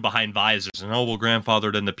idea, too, behind visors. And, well,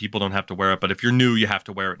 grandfathered in that people don't have to wear it. But if you're new, you have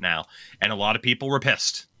to wear it now. And a lot of people were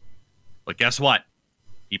pissed. But guess what?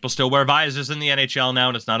 People still wear visors in the NHL now,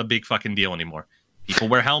 and it's not a big fucking deal anymore. People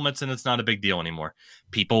wear helmets, and it's not a big deal anymore.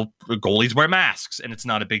 Goalies wear masks, and it's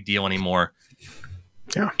not a big deal anymore.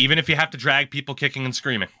 Yeah. Even if you have to drag people kicking and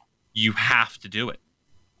screaming, you have to do it.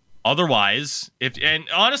 Otherwise, and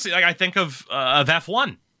honestly, like, I think of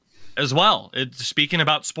F1 as well. It's speaking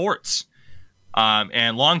about sports.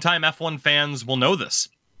 And longtime F1 fans will know this.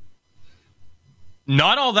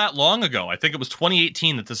 Not all that long ago, I think it was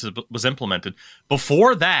 2018 that this was implemented.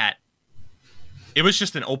 Before that, it was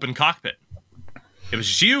just an open cockpit. It was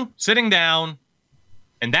just you sitting down,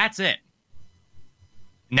 and that's it.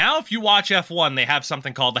 Now, if you watch F1, they have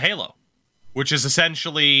something called the Halo, which is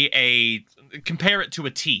essentially compare it to a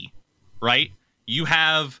T, right? You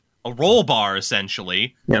have a roll bar,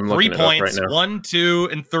 essentially. Yeah, I'm 3 looking it up points, right now. 1, 2,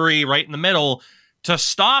 and 3 right in the middle to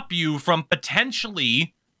stop you from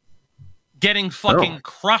potentially getting fucking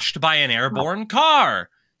crushed by an airborne car.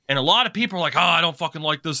 And a lot of people are like, oh, I don't fucking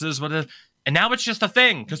like this, what it is. And now it's just a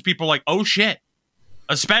thing because people are like, oh shit.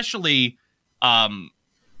 Especially,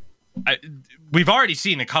 we've already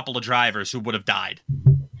seen a couple of drivers who would have died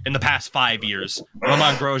in the past 5 years.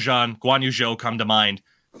 Romain Grosjean, Guan Yu Zhou come to mind.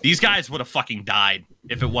 These guys would have fucking died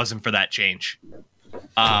if it wasn't for that change.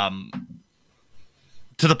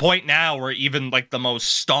 To the point now where even like the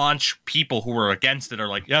most staunch people who were against it are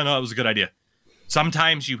like, yeah, no, it was a good idea.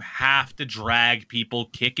 Sometimes you have to drag people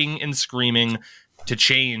kicking and screaming to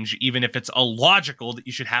change, even if it's illogical that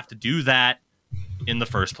you should have to do that in the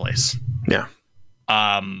first place. Yeah.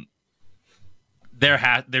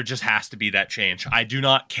 There just has to be that change. I do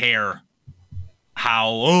not care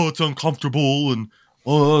how, it's uncomfortable and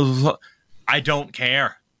I don't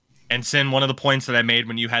care. And Sin, one of the points that I made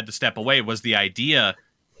when you had to step away was the idea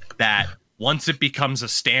that once it becomes a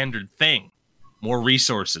standard thing, more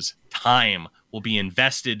resources, time will be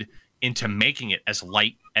invested into making it as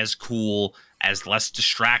light, as cool, as less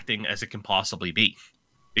distracting as it can possibly be.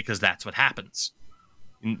 Because that's what happens.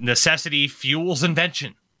 Necessity fuels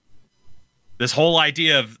invention. This whole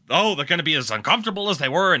idea of, they're going to be as uncomfortable as they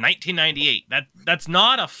were in 1998. That's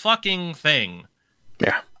not a fucking thing.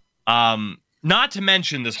 Yeah. Not to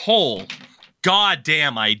mention this whole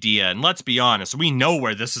goddamn idea, and let's be honest, we know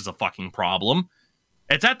where this is a fucking problem.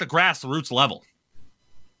 It's at the grassroots level.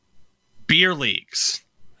 Beer leagues.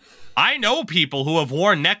 I know people who have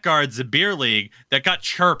worn neck guards at beer league that got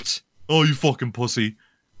chirped. Oh, you fucking pussy.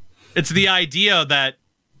 It's the idea that,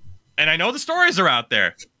 and I know the stories are out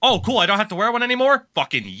there. Oh, cool, I don't have to wear one anymore?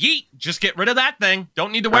 Fucking yeet. Just get rid of that thing.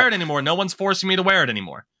 Don't need to wear it anymore. No one's forcing me to wear it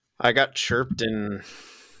anymore. I got chirped in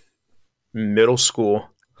middle school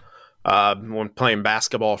when playing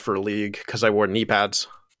basketball for a league because I wore knee pads.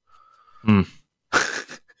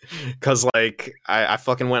 Because like I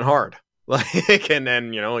fucking went hard, like, and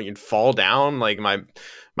then you'd fall down. Like my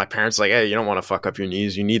parents like, hey, you don't want to fuck up your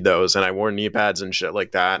knees, you need those. And I wore knee pads and shit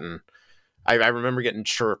like that. And I remember getting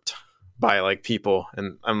chirped by like people,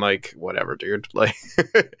 and I'm like, whatever, dude. Like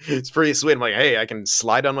it's pretty sweet. I'm like, hey, I can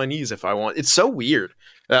slide on my knees if I want. It's so weird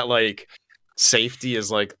that like safety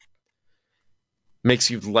is like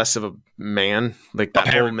makes you less of a man, like that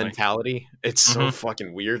whole mentality. It's so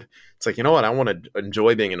fucking weird. It's like, you know what? I want to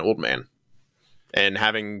enjoy being an old man and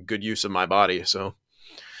having good use of my body. So,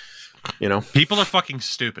 people are fucking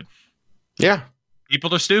stupid. Yeah.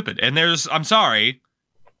 People are stupid. And I'm sorry,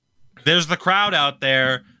 there's the crowd out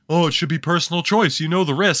there. Oh, it should be personal choice. You know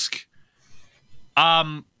the risk.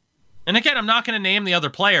 And again, I'm not going to name the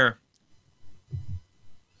other player.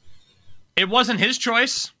 It wasn't his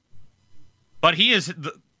choice. But he is,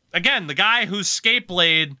 the guy whose skate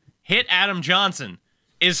blade hit Adam Johnson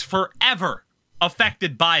is forever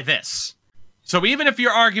affected by this. So even if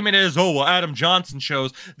your argument is, Adam Johnson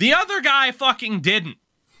shows, the other guy fucking didn't.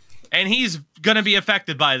 And he's going to be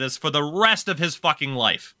affected by this for the rest of his fucking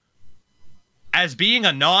life. As being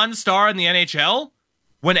a non-star in the NHL,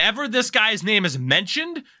 whenever this guy's name is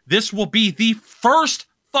mentioned, this will be the first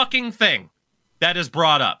fucking thing that is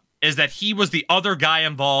brought up. Is that he was the other guy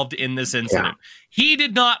involved in this incident. Yeah. He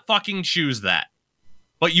did not fucking choose that.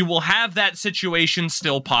 But you will have that situation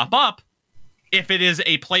still pop up if it is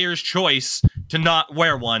a player's choice to not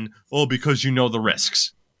wear one, because you know the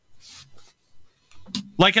risks.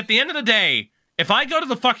 Like, at the end of the day, if I go to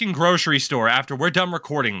the fucking grocery store after we're done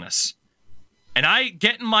recording this, and I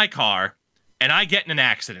get in my car, and I get in an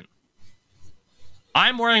accident,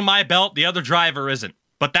 I'm wearing my belt, the other driver isn't.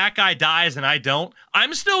 But that guy dies and I don't,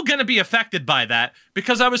 I'm still going to be affected by that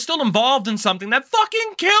because I was still involved in something that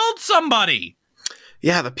fucking killed somebody.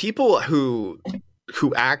 Yeah, the people who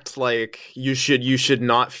act like you should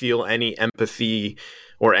not feel any empathy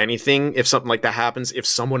or anything if something like that happens, if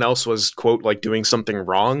someone else was, quote, like doing something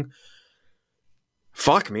wrong.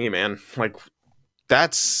 Fuck me, man. Like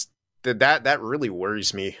that really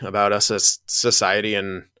worries me about us as society,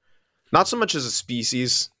 and not so much as a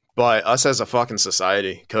species, but us as a fucking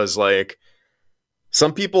society, because like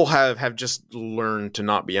some people have just learned to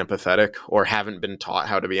not be empathetic or haven't been taught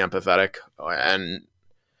how to be empathetic,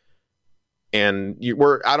 and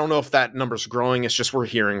I don't know if that number's growing. It's just we're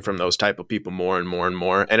hearing from those type of people more and more and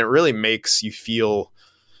more, and it really makes you feel.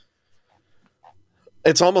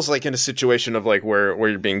 It's almost like in a situation of like where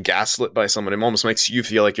you're being gaslit by someone. It almost makes you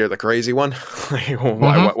feel like you're the crazy one.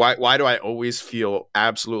 Like, why do I always feel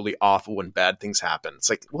absolutely awful when bad things happen? It's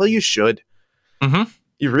like, well, you should. Mm-hmm.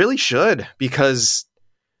 You really should, because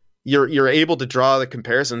you're able to draw the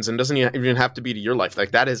comparisons, and doesn't even have to be to your life.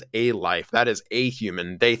 Like, that is a life. That is a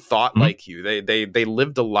human. They thought like you. They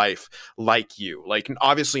lived a life like you. Like,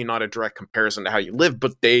 obviously not a direct comparison to how you live,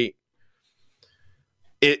 but it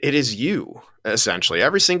is you, essentially.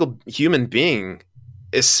 Every single human being,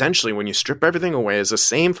 essentially, when you strip everything away, is the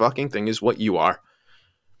same fucking thing as what you are.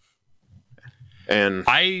 And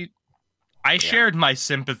I shared my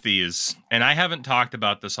sympathies, and I haven't talked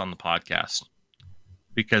about this on the podcast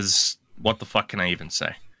because what the fuck can I even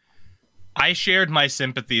say? I shared my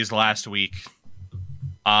sympathies last week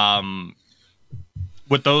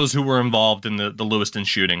with those who were involved in the Lewiston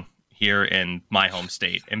shooting here in my home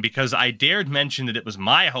state. And because I dared mention that it was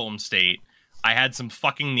my home state, I had some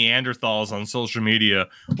fucking Neanderthals on social media.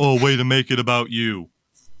 Oh, way to make it about you.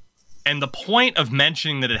 And the point of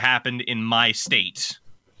mentioning that it happened in my state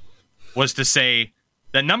was to say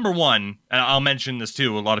that, number one, and I'll mention this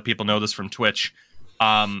too, a lot of people know this from Twitch,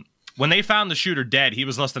 when they found the shooter dead, he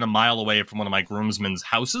was less than a mile away from one of my groomsmen's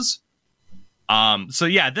houses. So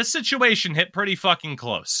yeah, this situation hit pretty fucking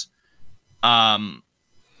close.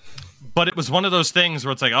 But it was one of those things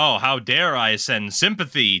where it's like, oh, how dare I send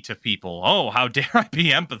sympathy to people? Oh, how dare I be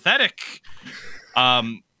empathetic?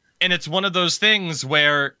 And it's one of those things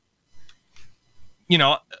where, you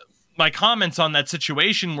know, my comments on that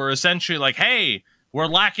situation were essentially like, hey, we're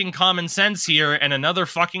lacking common sense here, and another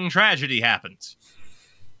fucking tragedy happened.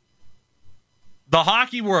 The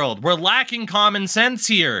hockey world, we're lacking common sense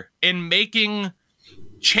here in making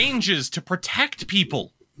changes to protect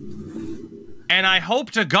people. And I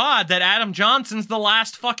hope to God that Adam Johnson's the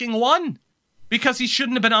last fucking one, because he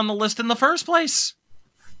shouldn't have been on the list in the first place.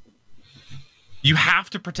 You have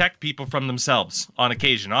to protect people from themselves on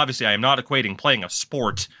occasion. Obviously, I am not equating playing a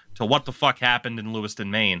sport to what the fuck happened in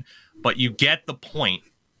Lewiston, Maine, but you get the point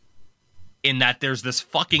in that there's this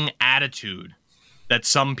fucking attitude that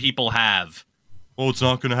some people have. Oh, it's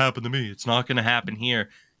not going to happen to me. It's not going to happen here.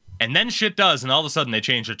 And then shit does, and all of a sudden they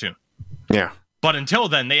change their tune. Yeah. But until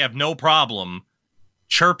then, they have no problem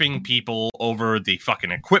chirping people over the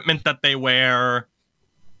fucking equipment that they wear.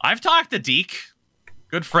 I've talked to Deke,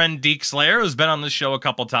 good friend Deke Slayer, who's been on this show a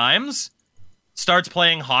couple times. Starts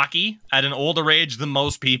playing hockey at an older age than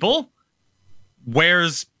most people.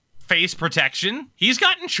 Wears face protection. He's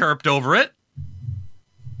gotten chirped over it.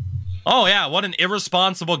 Oh yeah, what an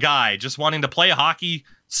irresponsible guy, just wanting to play hockey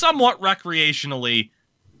somewhat recreationally,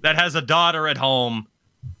 that has a daughter at home,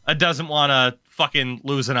 that doesn't want to fucking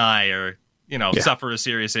lose an eye or, you know, suffer a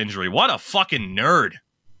serious injury. What a fucking nerd.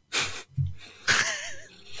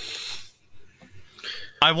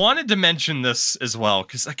 I wanted to mention this as well,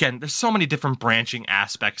 because again, there's so many different branching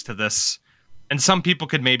aspects to this. And some people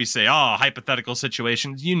could maybe say, oh, hypothetical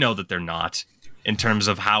situations. You know that they're not, in terms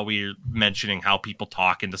of how we're mentioning how people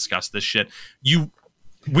talk and discuss this shit.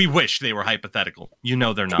 We wish they were hypothetical. You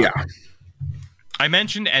know they're not. Yeah. I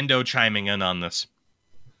mentioned Endo chiming in on this.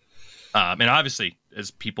 And obviously,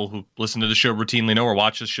 as people who listen to the show routinely know or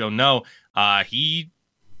watch this show know, he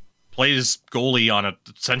plays goalie on a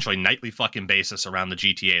essentially nightly fucking basis around the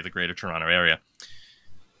GTA, the Greater Toronto Area.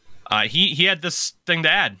 He had this thing to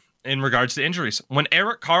add in regards to injuries. When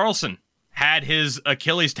Erik Karlsson had his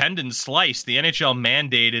Achilles tendon sliced, the NHL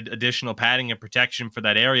mandated additional padding and protection for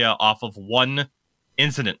that area off of one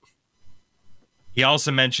incident. He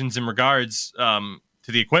also mentions in regards to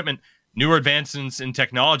the equipment, newer advancements in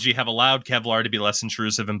technology have allowed Kevlar to be less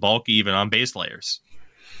intrusive and bulky even on base layers.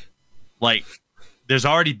 Like, there's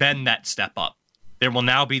already been that step up. There will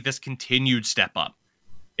now be this continued step up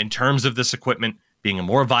in terms of this equipment being a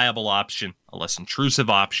more viable option, a less intrusive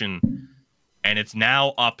option, and it's now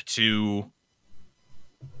up to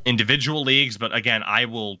individual leagues. But again, I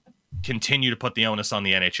will continue to put the onus on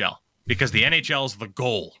the NHL, because the NHL is the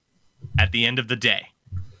goal at the end of the day.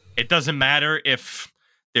 It doesn't matter if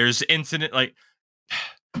there's incident like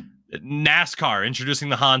NASCAR introducing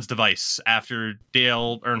the Hans device after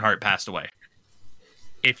Dale Earnhardt passed away.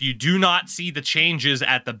 If you do not see the changes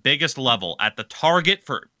at the biggest level, at the target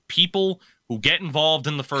for people who get involved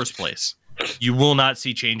in the first place, you will not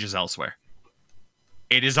see changes elsewhere.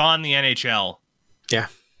 It is on the NHL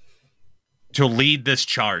to lead this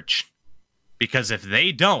charge, because if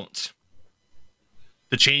they don't,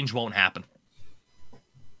 the change won't happen.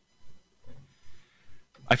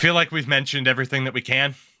 I feel like we've mentioned everything that we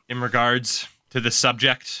can in regards to this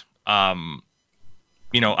subject. I am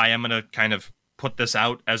going to kind of put this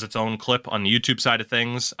out as its own clip on the YouTube side of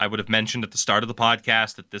things. I would have mentioned at the start of the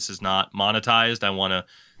podcast that this is not monetized. I want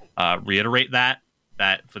to reiterate that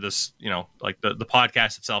for this, like the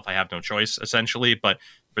podcast itself, I have no choice essentially, but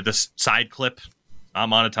for this side clip, not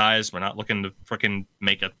monetized. We're not looking to freaking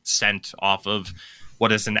make a cent off of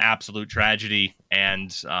what is an absolute tragedy.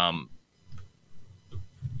 And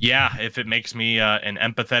yeah, if it makes me an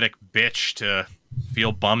empathetic bitch to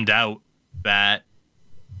feel bummed out that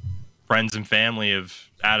friends and family of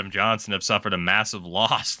Adam Johnson have suffered a massive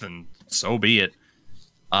loss, then so be it.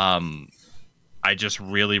 I just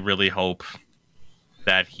really, really hope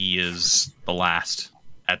that he is the last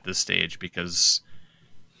at this stage, because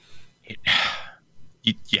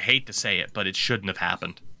you hate to say it, but it shouldn't have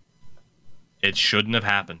happened. It shouldn't have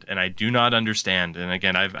happened, and I do not understand. And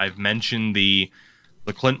again, I've mentioned the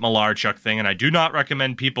Clint Malarchuk thing, and I do not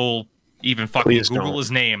recommend people even fucking Google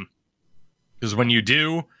his name, because when you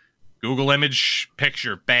do, Google image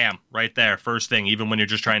picture, bam, right there, first thing, even when you're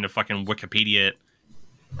just trying to fucking Wikipedia it.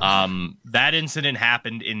 That incident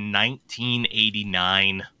happened in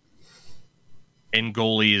 1989, and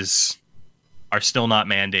goalies are still not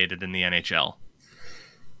mandated in the NHL.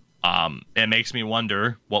 It makes me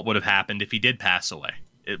wonder what would have happened if he did pass away.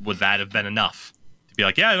 Would that have been enough to be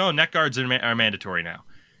like, yeah, no, net guards are mandatory now?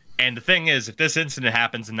 And the thing is, if this incident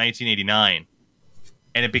happens in 1989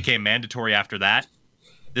 and it became mandatory after that,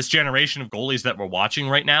 this generation of goalies that we're watching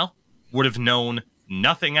right now would have known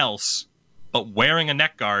nothing else but wearing a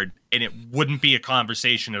neck guard, and it wouldn't be a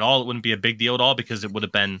conversation at all. It wouldn't be a big deal at all, because it would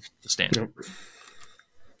have been the standard. Nope.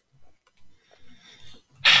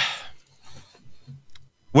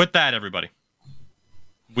 With that, everybody,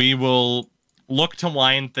 we will look to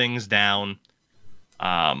wind things down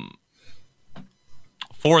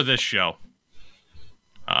for this show.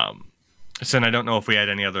 Sin, I don't know if we had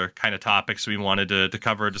any other kind of topics we wanted to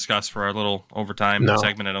cover or discuss for our little overtime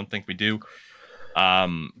segment. I don't think we do.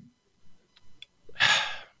 I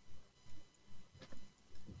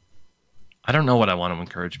don't know what I want to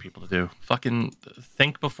encourage people to do. Fucking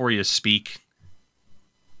think before you speak.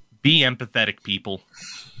 Be empathetic, people.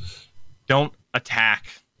 Don't attack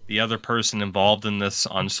the other person involved in this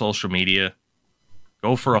on social media.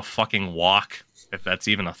 Go for a fucking walk, if that's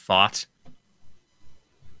even a thought.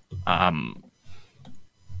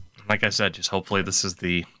 Like I said, just hopefully this is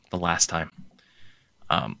the last time.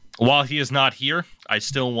 While he is not here, I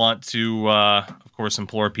still want to, of course,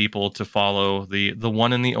 implore people to follow the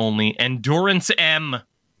one and the only Endurance M,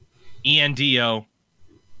 ENDO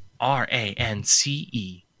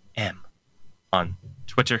RANCEM on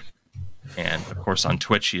Twitter, and of course on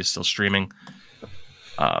Twitch. He is still streaming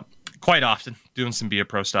quite often, doing some Be a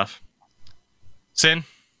Pro stuff. Sin,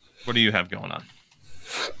 what do you have going on?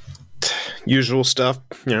 Usual stuff,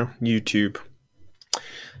 YouTube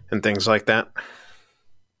and things like that.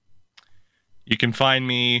 You can find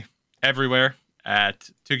me everywhere at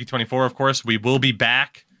Tougie24, of course. We will be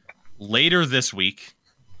back later this week.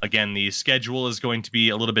 Again, the schedule is going to be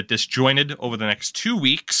a little bit disjointed over the next 2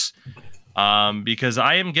 weeks because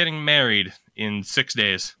I am getting married in 6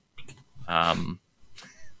 days,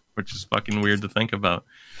 which is fucking weird to think about.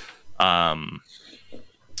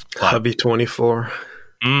 Hubby 24.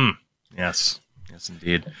 Yes,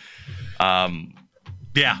 indeed.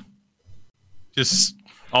 Yeah, just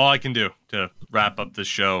all I can do to wrap up this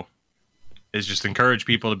show is just encourage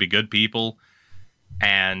people to be good people,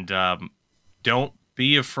 and don't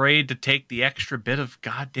be afraid to take the extra bit of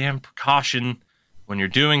goddamn precaution when you're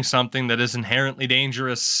doing something that is inherently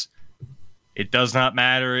dangerous. It does not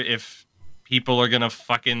matter if people are gonna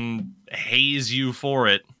fucking haze you for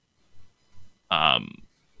it.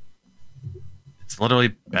 It's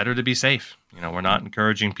literally better to be safe. We're not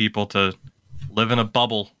encouraging people to live in a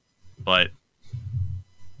bubble, but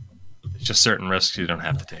there's just certain risks you don't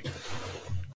have to take.